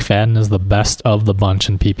think McFadden is the best of the bunch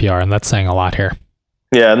in PPR, and that's saying a lot here.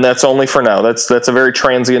 Yeah, and that's only for now. That's a very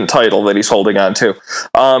transient title that he's holding on to.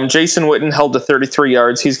 Jason Witten held to 33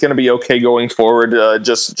 yards. He's going to be okay going forward,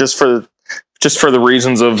 just for the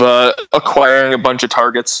reasons of acquiring a bunch of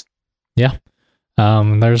targets. Yeah.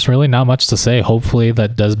 There's really not much to say. Hopefully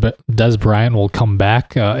that Dez Bryant will come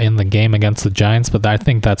back in the game against the Giants, but I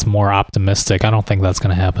think that's more optimistic. I don't think that's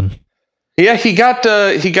going to happen. Yeah, he got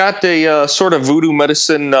a sort of voodoo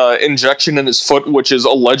medicine injection in his foot, which is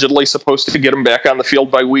allegedly supposed to get him back on the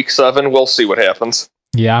field by week 7. We'll see what happens.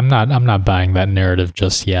 Yeah, I'm not buying that narrative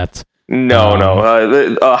just yet. No.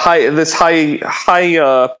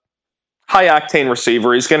 High octane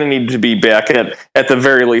receiver. He's going to need to be back at the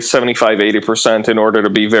very least 75-80% in order to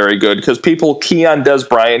be very good, because people key on Dez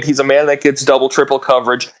Bryant. He's a man that gets double, triple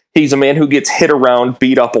coverage. He's a man who gets hit around,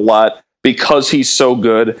 beat up a lot because he's so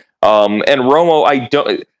good. And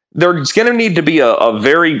Romo, there's going to need to be a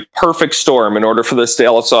very perfect storm in order for this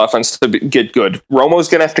Dallas offense to get good. Romo's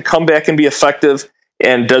going to have to come back and be effective,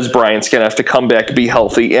 and Dez Bryant's going to have to come back, be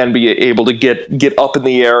healthy, and be able to get up in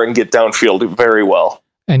the air and get downfield very well.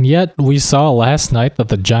 And yet, we saw last night that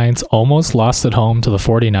the Giants almost lost at home to the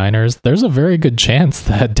 49ers. There's a very good chance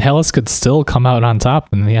that Dallas could still come out on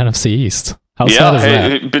top in the NFC East. How sad is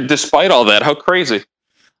that? But despite all that, how crazy.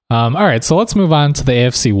 All right, so let's move on to the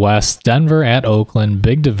AFC West. Denver at Oakland,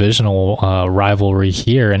 big divisional rivalry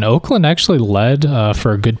here. And Oakland actually led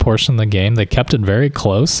for a good portion of the game. They kept it very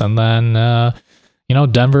close. And then,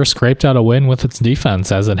 Denver scraped out a win with its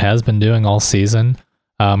defense, as it has been doing all season.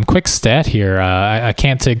 Quick stat here. I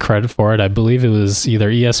can't take credit for it. I believe it was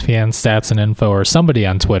either ESPN Stats and Info or somebody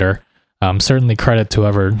on Twitter. Certainly credit to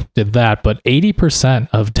whoever did that. But 80%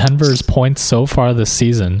 of Denver's points so far this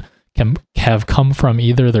season have come from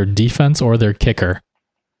either their defense or their kicker.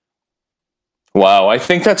 Wow, I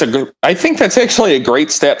think that's actually a great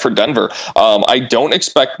stat for Denver. I don't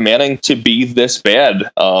expect Manning to be this bad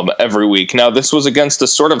every week. Now, this was against a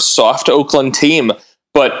sort of soft Oakland team,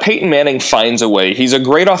 but Peyton Manning finds a way. He's a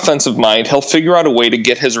great offensive mind. He'll figure out a way to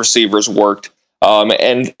get his receivers worked.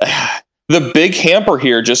 And the big hamper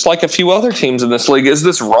here, just like a few other teams in this league, is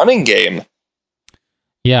this running game.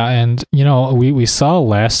 Yeah, and we saw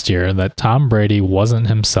last year that Tom Brady wasn't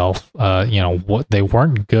himself. They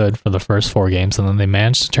weren't good for the first 4 games, and then they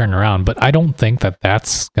managed to turn around. But I don't think that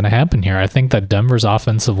that's going to happen here. I think that Denver's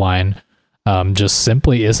offensive line just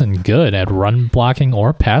simply isn't good at run blocking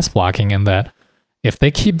or pass blocking, and that if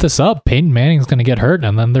they keep this up, Peyton Manning's going to get hurt,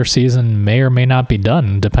 and then their season may or may not be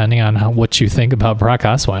done, depending on what you think about Brock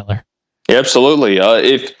Osweiler. Absolutely.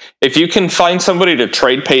 If you can find somebody to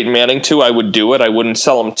trade Peyton Manning to, I would do it. I wouldn't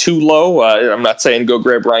sell him too low. I'm not saying go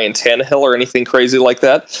grab Ryan Tannehill or anything crazy like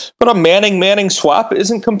that. But a Manning swap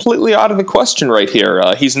isn't completely out of the question right here.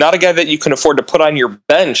 He's not a guy that you can afford to put on your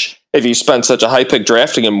bench if you spend such a high pick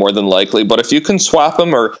drafting him, more than likely. But if you can swap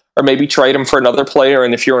him or maybe trade him for another player,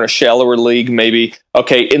 and if you're in a shallower league, maybe,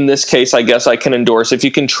 okay, in this case, I guess I can endorse. If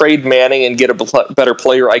you can trade Manning and get a better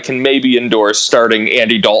player, I can maybe endorse starting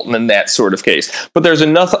Andy Dalton in that sort of case. But there's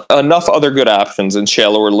enough other good options in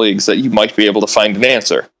shallower leagues that you might be able to find an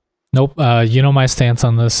answer. Nope. My stance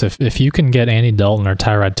on this. If you can get Andy Dalton or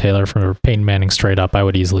Tyrod Taylor for Peyton Manning straight up, I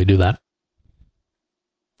would easily do that.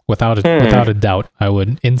 Without a doubt, I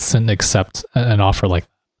would instant accept an offer like that.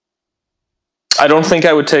 I don't think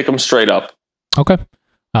I would take them straight up. Okay.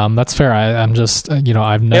 That's fair. I'm just,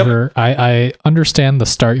 I've never, I understand the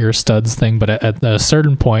start your studs thing, but at a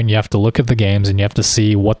certain point, you have to look at the games and you have to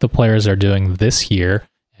see what the players are doing this year,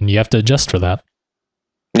 and you have to adjust for that.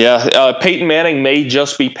 Yeah. Peyton Manning may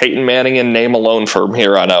just be Peyton Manning in name alone from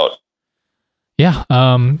here on out. Yeah,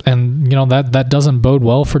 and that doesn't bode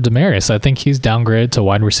well for Demaryius. I think he's downgraded to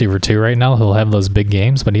wide receiver 2 right now. He'll have those big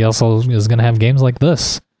games, but he also is going to have games like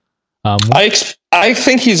this. I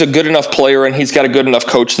think he's a good enough player, and he's got a good enough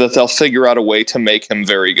coach that they'll figure out a way to make him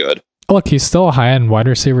very good. Look, he's still a high-end wide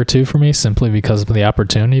receiver 2 for me, simply because of the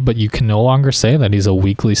opportunity, but you can no longer say that he's a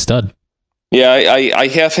weekly stud. Yeah, I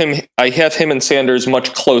have him and Sanders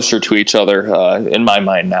much closer to each other in my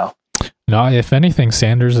mind now. No, if anything,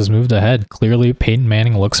 Sanders has moved ahead. Clearly, Peyton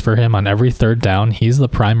Manning looks for him on every third down. He's the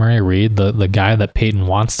primary read, the guy that Peyton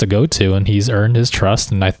wants to go to, and he's earned his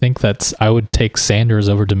trust. And I think I would take Sanders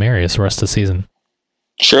over Demaryius the rest of the season.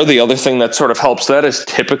 Sure. The other thing that sort of helps that is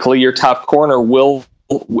typically your top corner will,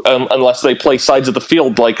 unless they play sides of the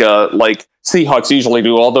field like Seahawks usually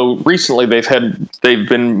do, although recently they've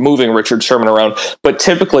been moving Richard Sherman around, but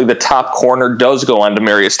typically the top corner does go on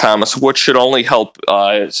Demaryius Thomas, which should only help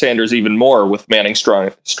Sanders even more with Manning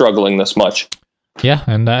struggling this much. Yeah,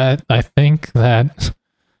 and I think that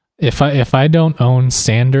if I don't own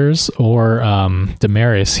Sanders or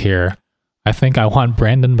Demaryius here, I think I want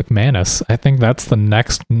Brandon McManus. I think that's the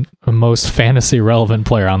next most fantasy relevant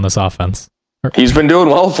player on this offense. He's been doing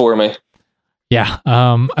well for me. Yeah,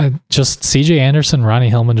 just CJ Anderson, Ronnie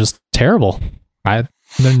Hillman, just terrible.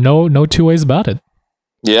 There's no two ways about it.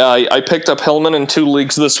 Yeah, I picked up Hillman in 2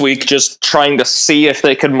 leagues this week, just trying to see if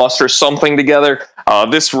they could muster something together.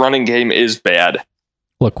 This running game is bad.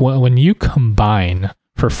 Look, when you combine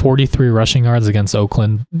for 43 rushing yards against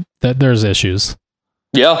Oakland, there's issues.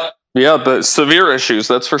 Yeah, but severe issues,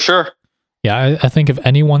 that's for sure. Yeah, I think if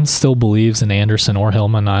anyone still believes in Anderson or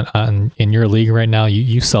Hillman in your league right now,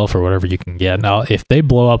 you sell for whatever you can get. Now, if they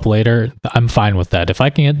blow up later, I'm fine with that. If I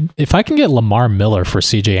can get Lamar Miller for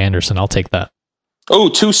CJ Anderson, I'll take that. Oh,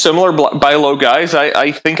 2 similar buy low guys.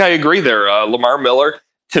 I think I agree there. Lamar Miller,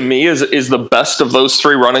 to me, is the best of those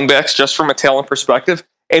 3 running backs, just from a talent perspective.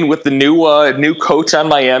 And with the new coach on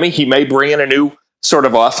Miami, he may bring in a new sort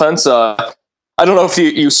of offense. I don't know if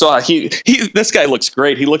you saw this guy looks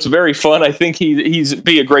great. He looks very fun. I think he's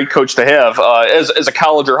be a great coach to have as a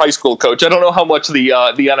college or high school coach. I don't know how much the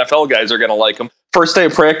NFL guys are going to like him. First day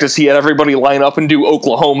of practice, he had everybody line up and do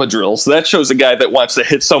Oklahoma drills. That shows a guy that wants to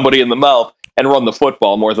hit somebody in the mouth. and run the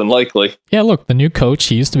football more than likely. Yeah, look, the new coach,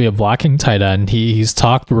 he used to be a blocking tight end. He's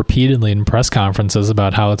talked repeatedly in press conferences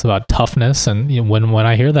about how it's about toughness, and when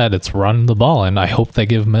I hear that, it's run the ball, and I hope they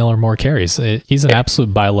give Miller more carries. He's an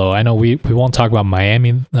absolute buy low. I know we won't talk about Miami,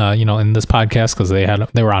 in this podcast because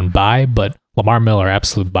they were on bye, but Lamar Miller,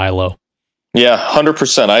 absolute buy low. Yeah,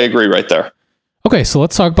 100%. I agree right there. Okay, so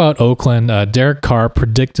let's talk about Oakland. Derek Carr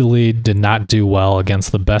predictably did not do well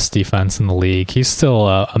against the best defense in the league. He's still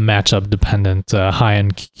a matchup-dependent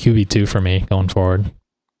high-end QB2 for me going forward.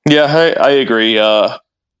 Yeah, I agree.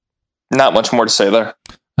 Not much more to say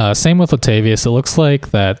there. Same with Latavius. It looks like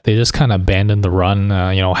that they just kind of abandoned the run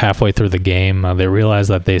halfway through the game. They realized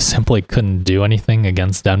that they simply couldn't do anything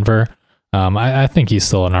against Denver. I think he's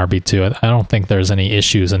still an RB2. I don't think there's any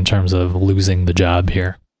issues in terms of losing the job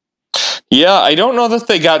here. Yeah, I don't know that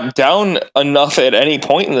they got down enough at any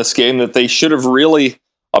point in this game that they should have really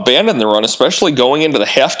abandoned the run, especially going into the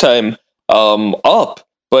halftime up.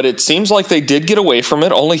 But it seems like they did get away from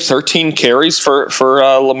it. Only 13 carries for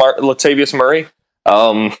Latavius Murray.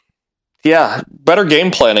 Yeah, better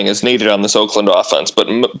game planning is needed on this Oakland offense, but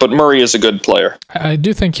Murray is a good player. I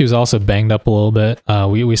do think he was also banged up a little bit.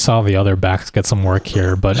 We saw the other backs get some work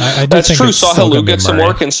here, but I do That's think true. Saw Halou get some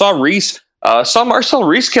work, and saw Reese. Saw Marcel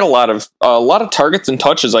Reese get a lot of targets and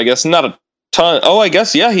touches. I guess not a ton. Oh, I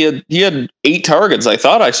guess yeah. He had 8 targets. I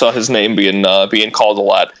thought I saw his name being called a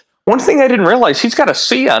lot. One thing I didn't realize, he's got a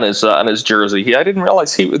C on his jersey. I didn't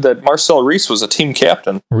realize that Marcel Reese was a team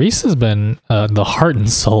captain. Reese has been the heart and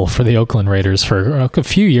soul for the Oakland Raiders for a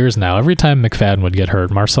few years now. Every time McFadden would get hurt,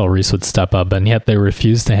 Marcel Reese would step up, and yet they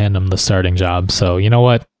refused to hand him the starting job. So you know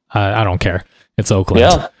what? I don't care. It's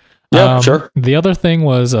Oakland. Yeah, sure. The other thing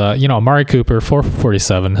was, Amari Cooper, 4 for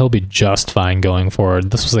 47. He'll be just fine going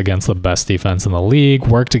forward. This was against the best defense in the league.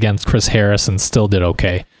 Worked against Chris Harris and still did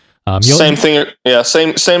okay. Same thing. Yeah,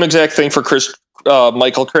 same exact thing for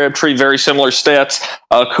Michael Crabtree. Very similar stats.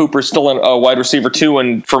 Cooper's still a wide receiver too,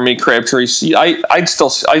 and for me, Crabtree. I'd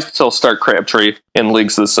still start Crabtree in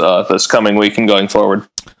leagues this coming week and going forward.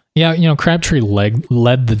 Yeah, Crabtree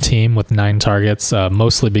led the team with 9 targets,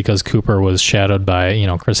 mostly because Cooper was shadowed by,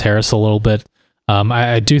 Chris Harris a little bit.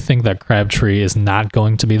 I do think that Crabtree is not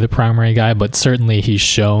going to be the primary guy, but certainly he's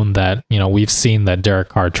shown that, we've seen that Derek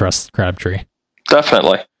Carr trusts Crabtree.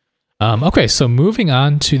 Definitely. Okay, so moving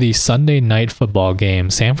on to the Sunday night football game,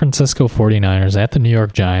 San Francisco 49ers at the New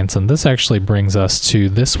York Giants, and this actually brings us to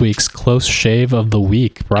this week's Close Shave of the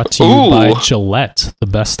Week, brought to you by Gillette, the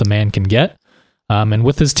best a man can get. And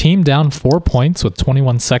with his team down 4 points with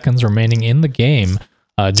 21 seconds remaining in the game,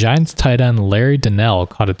 Giants tight end Larry Donnell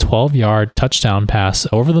caught a 12-yard touchdown pass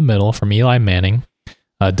over the middle from Eli Manning.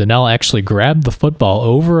 Donnell actually grabbed the football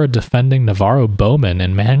over a defending Navarro Bowman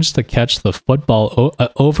and managed to catch the football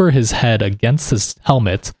over his head against his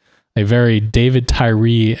helmet, a very David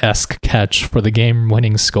Tyree-esque catch for the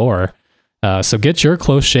game-winning score. So get your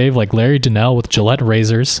close shave like Larry Donnell with Gillette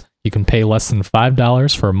razors. You can pay less than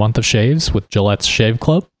 $5 for a month of shaves with Gillette's Shave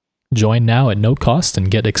Club. Join now at no cost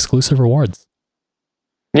and get exclusive rewards.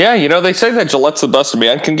 Yeah, they say that Gillette's the best a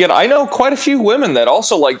man can get. I know quite a few women that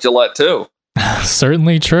also like Gillette too.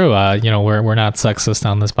 Certainly true. We're not sexist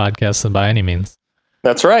on this podcast by any means.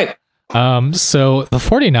 That's right. So the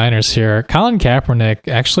 49ers here, Colin Kaepernick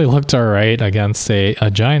actually looked all right against a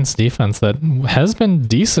Giants defense that has been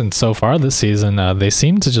decent so far this season. They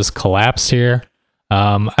seem to just collapse here.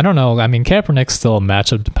 I don't know. I mean, Kaepernick's still a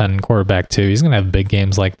matchup-dependent quarterback, too. He's going to have big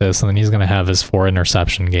games like this, and then he's going to have his 4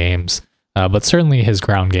 interception games. But certainly his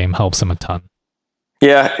ground game helps him a ton.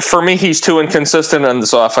 Yeah, for me, he's too inconsistent, and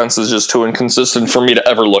this offense is just too inconsistent for me to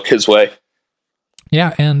ever look his way.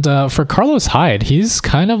 Yeah, and for Carlos Hyde, he's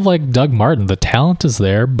kind of like Doug Martin. The talent is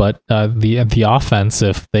there, but the offense,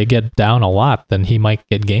 if they get down a lot, then he might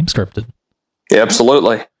get game scripted. Yeah,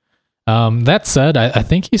 absolutely. That said, I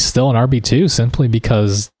think he's still an RB2 simply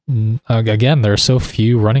because, again, there are so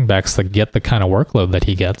few running backs that get the kind of workload that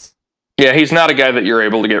he gets. Yeah, he's not a guy that you're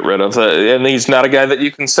able to get rid of, and he's not a guy that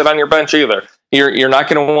you can sit on your bench either. You're not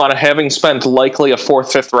going to want to, having spent likely a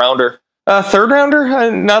 4th, 5th rounder, 3rd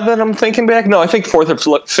rounder. Now that I'm thinking back, no, I think 4th or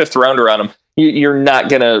 5th rounder on him. You're not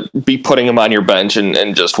going to be putting him on your bench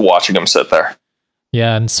and just watching him sit there.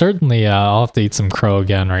 Yeah, and certainly I'll have to eat some crow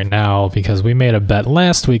again right now because we made a bet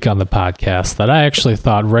last week on the podcast that I actually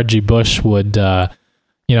thought Reggie Bush would,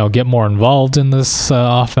 get more involved in this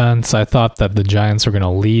offense. I thought that the Giants were going to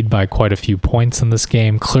lead by quite a few points in this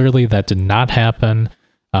game. Clearly, that did not happen.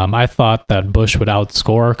 I thought that Bush would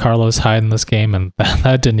outscore Carlos Hyde in this game, and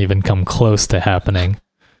that didn't even come close to happening.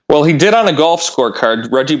 Well, he did on a golf scorecard.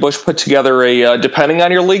 Reggie Bush put together a, depending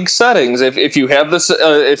on your league settings, if you have this,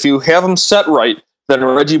 if you have them set right, then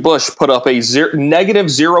Reggie Bush put up a negative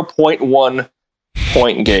 0.1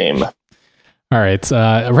 point game. All right,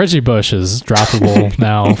 Reggie Bush is droppable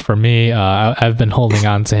now for me. I've been holding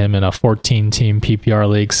on to him in a 14-team PPR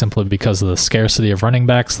league simply because of the scarcity of running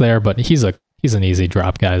backs there, but he's an easy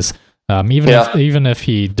drop, guys. Even if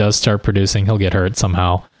he does start producing, he'll get hurt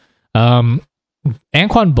somehow.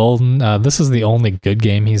 Anquan Bolden, this is the only good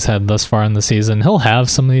game he's had thus far in the season. He'll have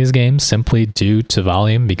some of these games simply due to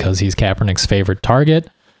volume because he's Kaepernick's favorite target.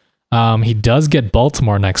 He does get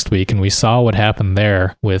Baltimore next week, and we saw what happened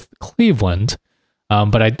there with Cleveland.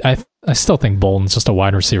 But I still think Bolden's just a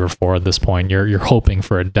wide receiver 4 at this point. You're hoping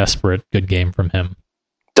for a desperate good game from him.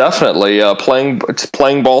 Definitely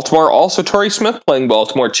playing Baltimore. Also, Torrey Smith playing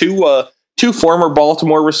Baltimore. Two former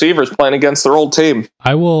Baltimore receivers playing against their old team.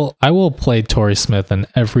 I will play Torrey Smith in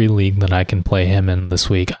every league that I can play him in this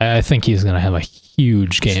week. I think he's going to have a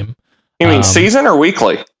huge game. You mean season or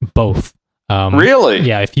weekly? Both. Really?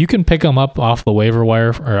 Yeah, if you can pick him up off the waiver wire,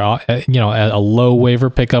 or a low waiver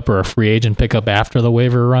pickup or a free agent pickup after the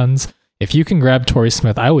waiver runs, if you can grab Torrey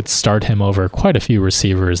Smith, I would start him over quite a few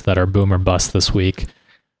receivers that are boom or bust this week.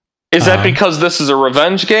 Is that because this is a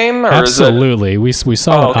revenge game? Or absolutely. We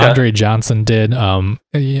saw what Andre Johnson did.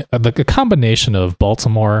 The combination of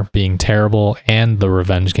Baltimore being terrible and the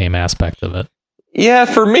revenge game aspect of it. Yeah,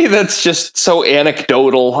 for me, that's just so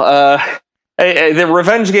anecdotal. The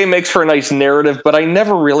revenge game makes for a nice narrative, but I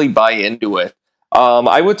never really buy into it.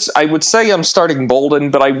 I would say I'm starting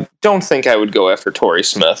Bolden, but I don't think I would go after Torrey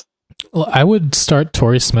Smith. Well, I would start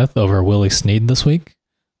Torrey Smith over Willie Snead this week.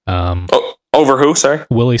 Over who, sorry?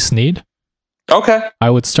 Willie Snead. Okay. I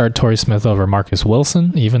would start Torrey Smith over Marcus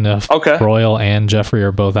Wilson, even if Royal and Jeffrey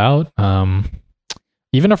are both out.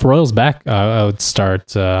 Even if Royal's back, I would start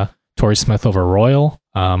Torrey Smith over Royal.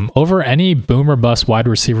 Over any boom or bust wide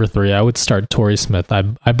receiver 3, I would start Torrey Smith.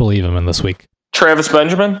 I believe him in this week. Travis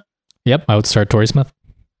Benjamin? Yep, I would start Torrey Smith.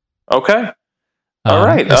 Okay. All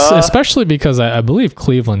right. Especially because I believe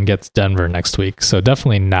Cleveland gets Denver next week, so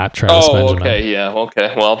definitely not Travis Benjamin. Okay, yeah,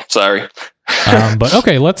 okay. Well, sorry. But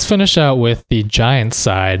okay, let's finish out with the Giants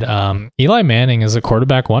side. Eli Manning is a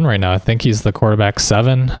quarterback 1 right now. I think he's the quarterback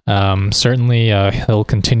 7. Certainly he'll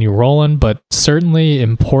continue rolling, but certainly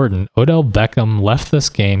important. Odell Beckham left this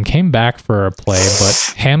game, came back for a play,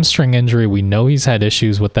 but hamstring injury. We know he's had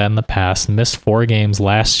issues with that in the past. Missed 4 games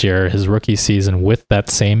last year, his rookie season, with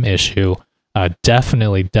that same issue.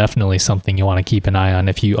 Definitely something you want to keep an eye on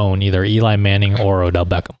if you own either Eli Manning or Odell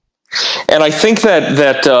Beckham. And I think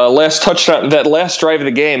that last touchdown, that last drive of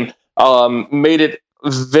the game, made it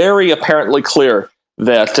very apparently clear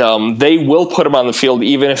that they will put him on the field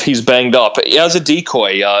even if he's banged up. As a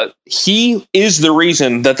decoy, he is the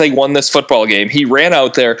reason that they won this football game. He ran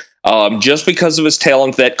out there just because of his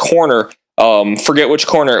talent. That corner, forget which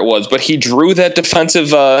corner it was, but he drew that defensive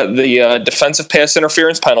pass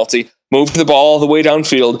interference penalty, moved the ball all the way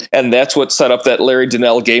downfield, and that's what set up that Larry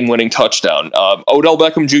Donnell game-winning touchdown. Odell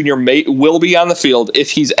Beckham Jr. will be on the field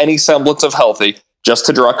if he's any semblance of healthy, just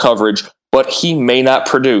to draw coverage, but he may not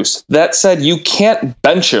produce. That said, you can't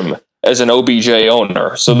bench him as an OBJ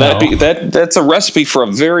owner, so that's a recipe for a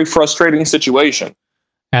very frustrating situation.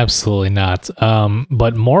 Absolutely not.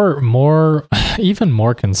 But even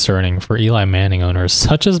more concerning for Eli Manning owners,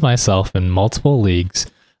 such as myself in multiple leagues.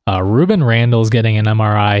 Ruben Randall's getting an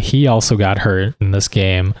MRI. He also got hurt in this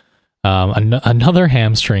game. Another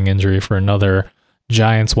hamstring injury for another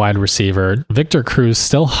Giants wide receiver. Victor Cruz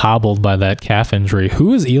still hobbled by that calf injury.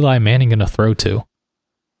 Who is Eli Manning going to throw to?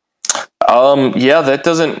 That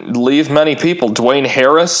doesn't leave many people. Dwayne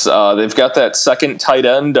Harris, they've got that second tight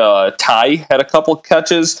end. Ty had a couple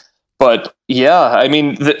catches, but I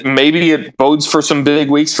mean, maybe it bodes for some big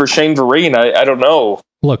weeks for Shane Vereen. I don't know.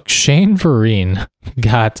 Look, Shane Vereen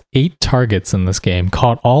got 8 targets in this game,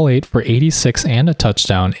 caught all 8 for 86 and a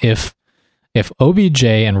touchdown. If OBJ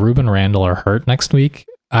and Ruben Randall are hurt next week,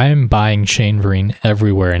 I'm buying Shane Vereen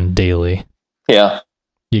everywhere and daily. Yeah.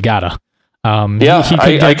 You gotta.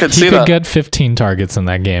 I could get 15 targets in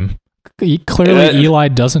that game. Clearly, Eli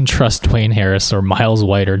doesn't trust Dwayne Harris or Miles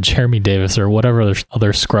White or Jeremy Davis or whatever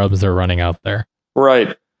other scrubs they're running out there.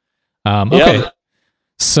 Right. Okay. Yeah.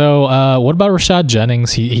 So what about Rashad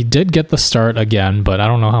Jennings? He did get the start again, but I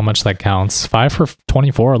don't know how much that counts. 5 for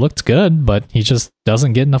 24 looked good, but he just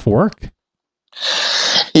doesn't get enough work.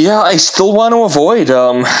 Yeah, I still want to avoid.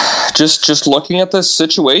 Just looking at this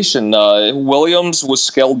situation, Williams was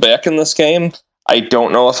scaled back in this game. I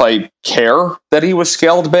don't know if I care that he was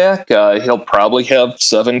scaled back. He'll probably have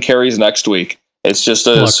 7 carries next week. It's just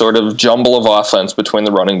a sort of jumble of offense between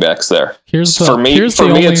the running backs there. Here's the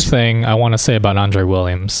only thing I want to say about Andre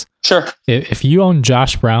Williams. Sure. If you own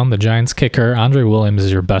Josh Brown, the Giants kicker, Andre Williams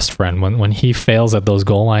is your best friend. When he fails at those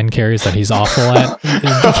goal line carries that he's awful at,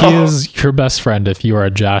 he is your best friend if you are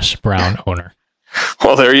a Josh Brown owner.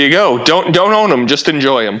 Well, there you go. Don't own him, just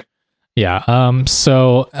enjoy him. Yeah.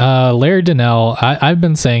 So Larry Donnell, I've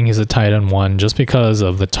been saying he's a tight end 1 just because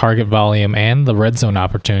of the target volume and the red zone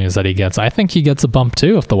opportunities that he gets. I think he gets a bump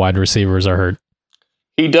too if the wide receivers are hurt.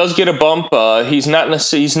 He does get a bump. He's not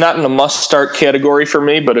in a must start category for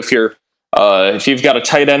me. But if you've got a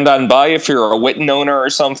tight end on bye, if you're a Witten owner or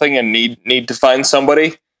something and need to find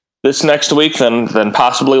somebody this next week, then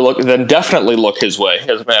definitely look his way.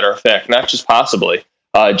 As a matter of fact, not just possibly.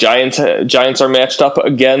 Giants are matched up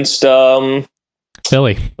against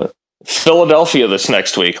Philadelphia this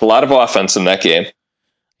next week. A lot of offense in that game.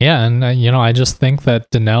 Yeah, and I just think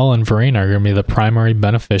that Donnell and Vereen are going to be the primary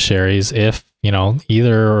beneficiaries if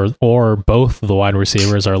either or both of the wide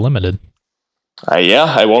receivers are limited.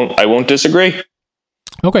 I won't disagree.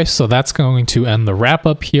 Okay, so that's going to end the wrap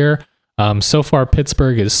up here. So far,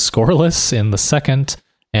 Pittsburgh is scoreless in the second.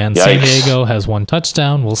 And Yikes. San Diego has 1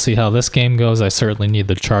 touchdown. We'll see how this game goes. I certainly need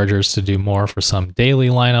the Chargers to do more for some daily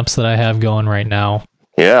lineups that I have going right now.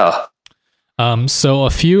 Yeah. So a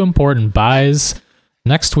few important buys.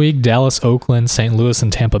 Next week, Dallas, Oakland, St. Louis,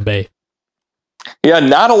 and Tampa Bay. Yeah,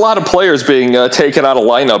 not a lot of players being taken out of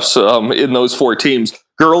lineups in those 4 teams.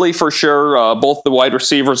 Gurley for sure, both the wide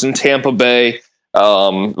receivers in Tampa Bay.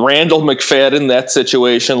 Randall McFadden, that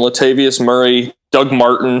situation. Latavius Murray, Doug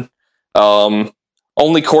Martin.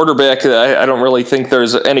 Only quarterback. I don't really think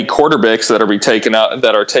there's any quarterbacks that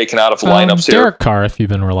are taken out of lineups here. Derek Carr, if you've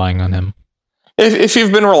been relying on him. If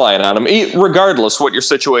you've been relying on him, regardless what your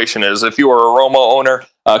situation is, if you are a Romo owner,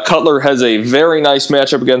 Cutler has a very nice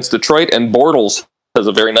matchup against Detroit, and Bortles has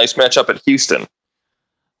a very nice matchup at Houston.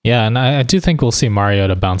 Yeah, and I do think we'll see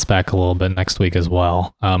Mariota bounce back a little bit next week as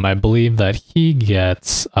well. I believe that he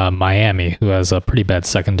gets Miami, who has a pretty bad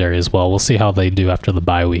secondary as well. We'll see how they do after the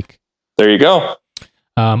bye week. There you go.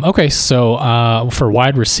 Okay, so for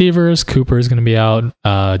wide receivers, Cooper is going to be out.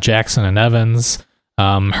 Jackson and Evans,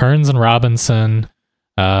 Hearns and Robinson.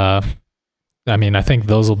 I think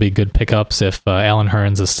those will be good pickups if Allen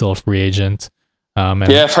Hearns is still a free agent.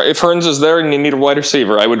 If Hearns is there and you need a wide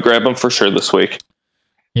receiver, I would grab him for sure this week.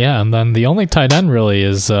 Yeah, and then the only tight end really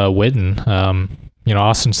is Witten.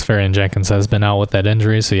 Austin Seferian-Jenkins has been out with that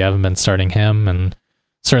injury, so you haven't been starting him, and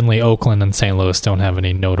certainly Oakland and St. Louis don't have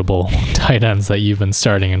any notable tight ends that you've been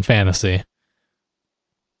starting in fantasy.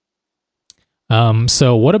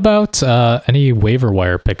 So what about any waiver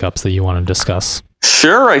wire pickups that you want to discuss?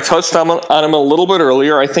 Sure, I touched on him a little bit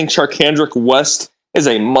earlier. I think Charcandrick West is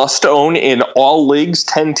a must-own in all leagues,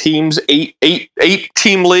 10 teams,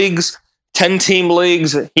 8-team leagues, 10-team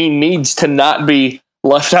leagues. He needs to not be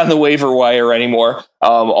left on the waiver wire anymore.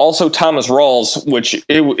 Also, Thomas Rawls, which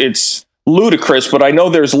it's ludicrous, but I know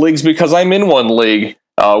there's leagues because I'm in one league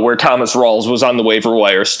where Thomas Rawls was on the waiver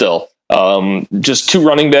wire still. Just 2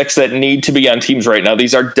 running backs that need to be on teams right now.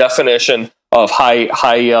 These are definition of high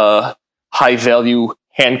value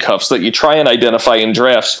handcuffs that you try and identify in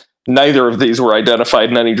drafts. Neither of these were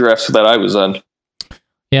identified in any drafts that I was in.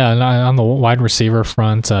 Yeah, and on the wide receiver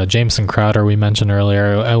front, Jameson Crowder, we mentioned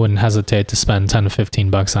earlier, I wouldn't hesitate to spend $10 to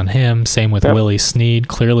 $15 on him. Same with Willie Snead.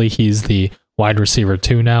 Clearly, he's the wide receiver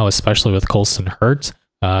 2 now, especially with Colston hurt.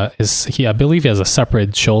 I believe he has a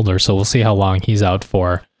separated shoulder, so we'll see how long he's out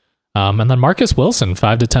for. And then Marcus Wilson,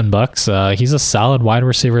 $5 to $10. He's a solid wide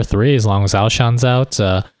receiver 3 as long as Alshon's out.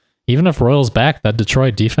 Even if Royal's back, that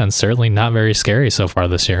Detroit defense certainly not very scary so far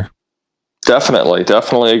this year. Definitely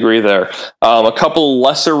agree there. A couple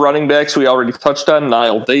lesser running backs we already touched on.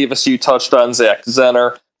 Niall Davis, you touched on. Zach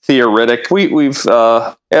Zenner, Theo Riddick. We've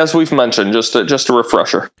as we've mentioned, just a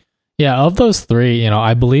refresher. Yeah, of those 3,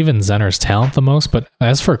 I believe in Zenner's talent the most, but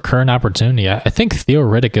as for current opportunity, I think Theo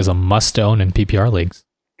Riddick is a must-own in PPR leagues.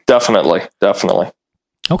 Definitely.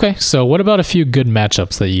 Okay, so what about a few good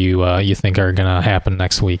matchups that you think are going to happen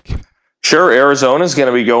next week? Sure, Arizona's going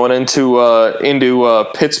to be going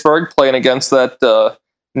into Pittsburgh, playing against that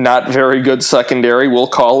not very good secondary, we'll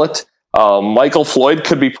call it. Michael Floyd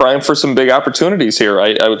could be primed for some big opportunities here.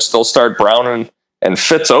 I would still start Brown and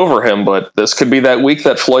Fitz over him, but this could be that week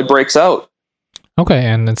that Floyd breaks out. Okay,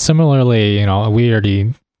 and similarly, we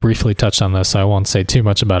already briefly touched on this, so I won't say too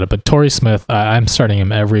much about it, but Torrey Smith, I'm starting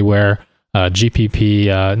him everywhere. GPP,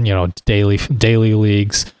 daily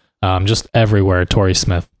leagues, just everywhere, Torrey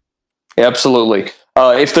Smith. Absolutely.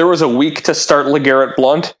 If there was a week to start LeGarrette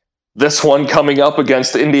Blount, this one coming up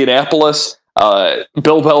against Indianapolis,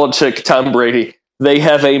 Bill Belichick, Tom Brady, they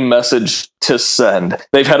have a message to send.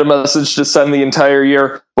 They've had a message to send the entire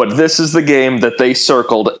year, but this is the game that they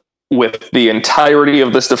circled with the entirety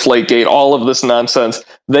of this Deflategate, all of this nonsense.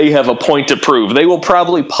 They have a point to prove. They will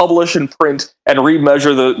probably publish and print and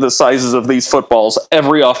remeasure the sizes of these footballs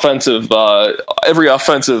every offensive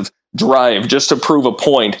drive just to prove a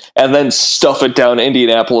point, and then stuff it down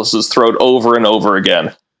Indianapolis's throat over and over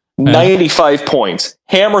again. 95 points.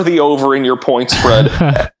 Hammer the over in your point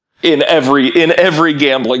spread in every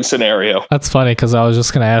gambling scenario. That's funny because I was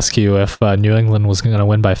just going to ask you if New England was going to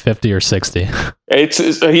win by 50 or 60.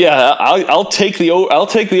 I'll take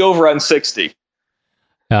the over on 60.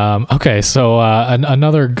 Okay, so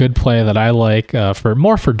another good play that I like for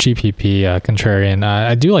GPP contrarian.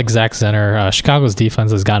 I do like Zach Zenner. Chicago's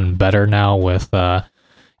defense has gotten better now with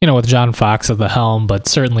with John Fox at the helm, but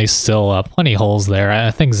certainly still plenty holes there. I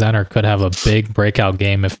think Zenner could have a big breakout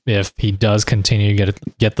game if he does continue to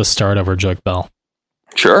get the start over Joique Bell.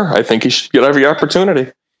 Sure, I think he should get every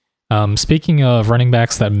opportunity. Speaking of running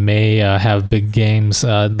backs that may have big games,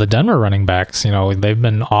 the Denver running backs, they've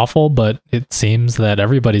been awful, but it seems that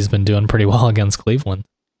everybody's been doing pretty well against Cleveland.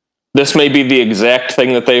 This may be the exact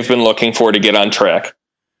thing that they've been looking for to get on track.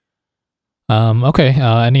 Okay.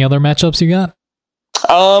 Any other matchups you got?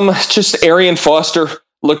 Just Arian Foster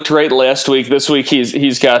looked great last week. This week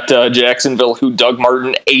he's got Jacksonville, who Doug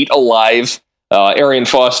Martin ate alive. Arian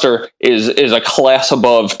Foster is a class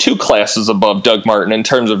above, 2 classes above Doug Martin in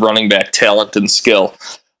terms of running back talent and skill.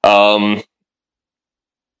 Okay.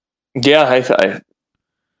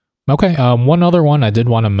 One other one I did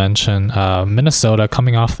want to mention, Minnesota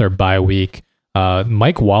coming off their bye week.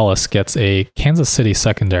 Mike Wallace gets a Kansas City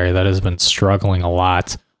secondary that has been struggling a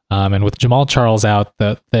lot. And with Jamal Charles out,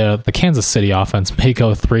 the Kansas City offense may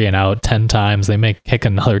go 3 and out 10 times. They may kick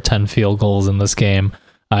another 10 field goals in this game.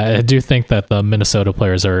 I do think that the Minnesota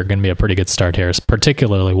players are going to be a pretty good start here,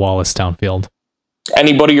 particularly Wallace downfield.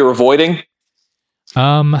 Anybody you're avoiding?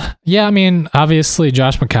 Yeah, I mean, obviously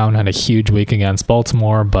Josh McCown had a huge week against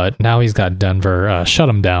Baltimore, but now he's got Denver. Shut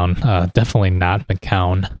him down. Definitely not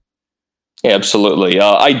McCown. Absolutely.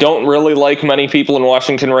 I don't really like many people in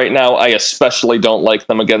Washington right now. I especially don't like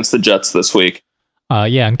them against the Jets this week.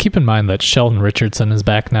 Yeah, and keep in mind that Sheldon Richardson is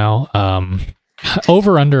back now.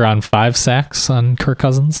 Over under on 5 sacks on Kirk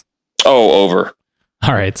Cousins. Oh, over.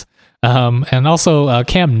 All right. And also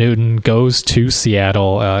Cam Newton goes to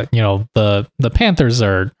Seattle. The Panthers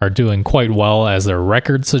are doing quite well as their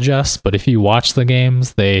record suggests, but if you watch the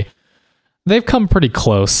games, they've come pretty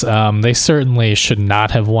close. They certainly should not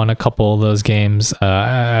have won a couple of those games.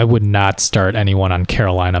 I would not start anyone on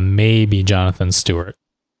Carolina, maybe Jonathan Stewart.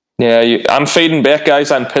 Yeah, I'm fading back guys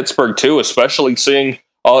on Pittsburgh too, especially seeing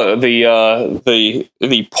the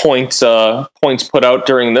points put out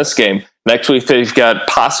during this game. Next week they've got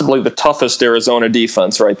possibly the toughest Arizona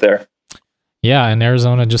defense right there. Yeah, and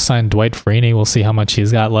Arizona just signed Dwight Freeney. We'll see how much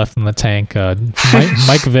he's got left in the tank.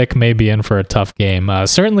 Mike Vick may be in for a tough game.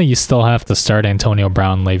 Certainly, you still have to start Antonio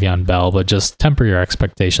Brown, Le'Veon Bell, but just temper your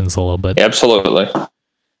expectations a little bit. Absolutely.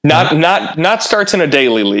 Not starts in a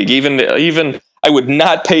daily league. Even I would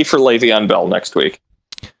not pay for Le'Veon Bell next week.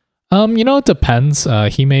 It depends.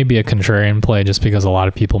 He may be a contrarian play just because a lot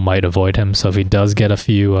of people might avoid him. So if he does get a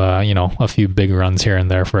few big runs here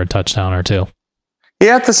and there for a touchdown or two.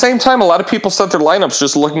 Yeah, at the same time, a lot of people set their lineups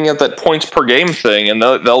just looking at that points per game thing, and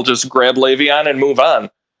they'll just grab Le'Veon and move on.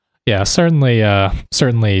 Yeah, certainly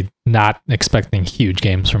not expecting huge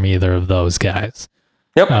games from either of those guys.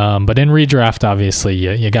 Yep. But in redraft, obviously,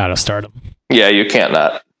 you got to start them. Yeah, you can't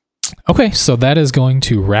not. Okay, so that is going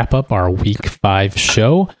to wrap up our Week 5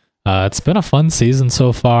 show. It's been a fun season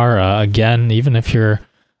so far. Again, even if you're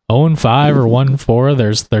 0-5 or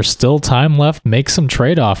 1-4, there's still time left. Make some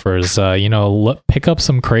trade offers. Pick up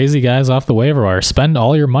some crazy guys off the waiver wire. Spend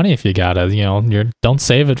all your money if you gotta. Don't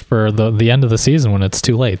save it for the end of the season when it's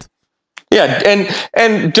too late. Yeah,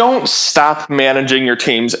 and don't stop managing your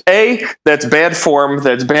teams. A, that's bad form.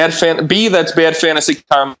 That's bad B, that's bad fantasy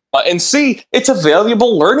karma. And C, it's a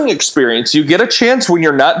valuable learning experience. You get a chance when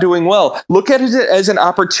you're not doing well. Look at it as an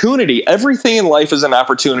opportunity. Everything in life is an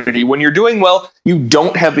opportunity. When you're doing well, you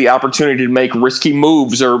don't have the opportunity to make risky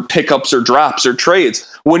moves or pickups or drops or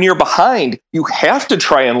trades. When you're behind, you have to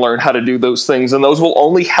try and learn how to do those things, and those will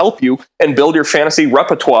only help you and build your fantasy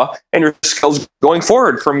repertoire and your skills going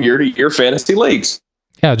forward from year to year fantasy leagues.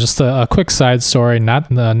 Yeah, just a quick side story,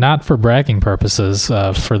 not for bragging purposes,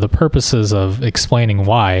 for the purposes of explaining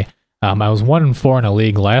why. I was 1-4 in a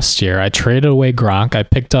league last year. I traded away Gronk. I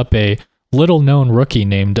picked up a little-known rookie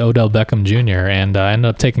named Odell Beckham Jr., and I ended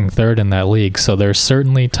up taking third in that league. So there's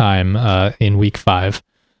certainly time in Week 5.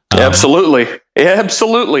 Absolutely.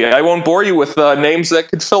 I won't bore you with names that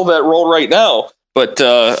could fill that role right now, but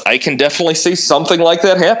I can definitely see something like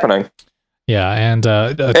that happening. Yeah, and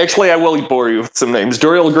actually, I will bore you with some names.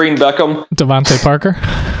 Dorial Green-Beckham. Devontae Parker?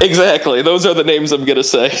 Exactly. Those are the names I'm going to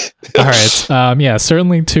say. All right. Yeah,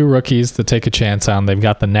 certainly 2 rookies to take a chance on. They've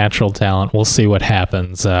got the natural talent. We'll see what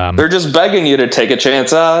happens. They're just begging you to take a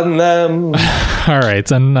chance on them. All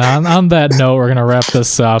right. And on that note, we're going to wrap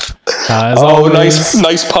this up. Always,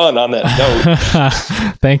 nice pun on that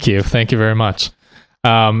note. Thank you. Thank you very much.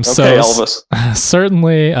 Okay, Elvis.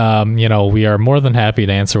 Certainly, we are more than happy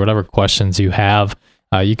to answer whatever questions you have.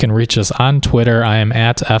 You can reach us on Twitter. I am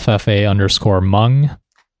at FFA_Mung.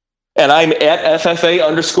 And I'm at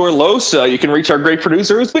FFA_Los. You can reach our great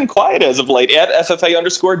producer who's been quiet as of late at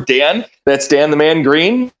FFA_Dan. That's Dan the Man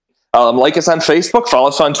Green. Like us on Facebook, follow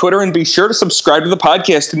us on Twitter, and be sure to subscribe to the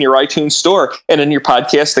podcast in your iTunes store and in your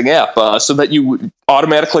podcasting app so that you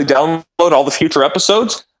automatically download all the future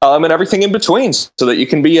episodes and everything in between so that you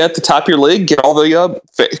can be at the top of your league, get all the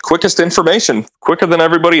quickest information, quicker than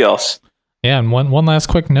everybody else. Yeah, and one last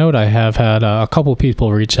quick note, I have had a couple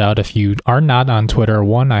people reach out. If you are not on Twitter,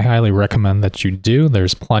 1, I highly recommend that you do.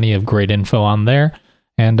 There's plenty of great info on there.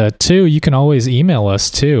 And 2, you can always email us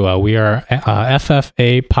too. We are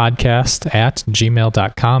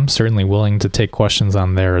ffapodcast@gmail.com. Certainly willing to take questions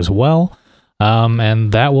on there as well.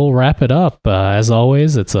 And that will wrap it up. As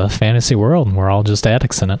always, it's a fantasy world, and we're all just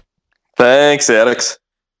addicts in it. Thanks, addicts.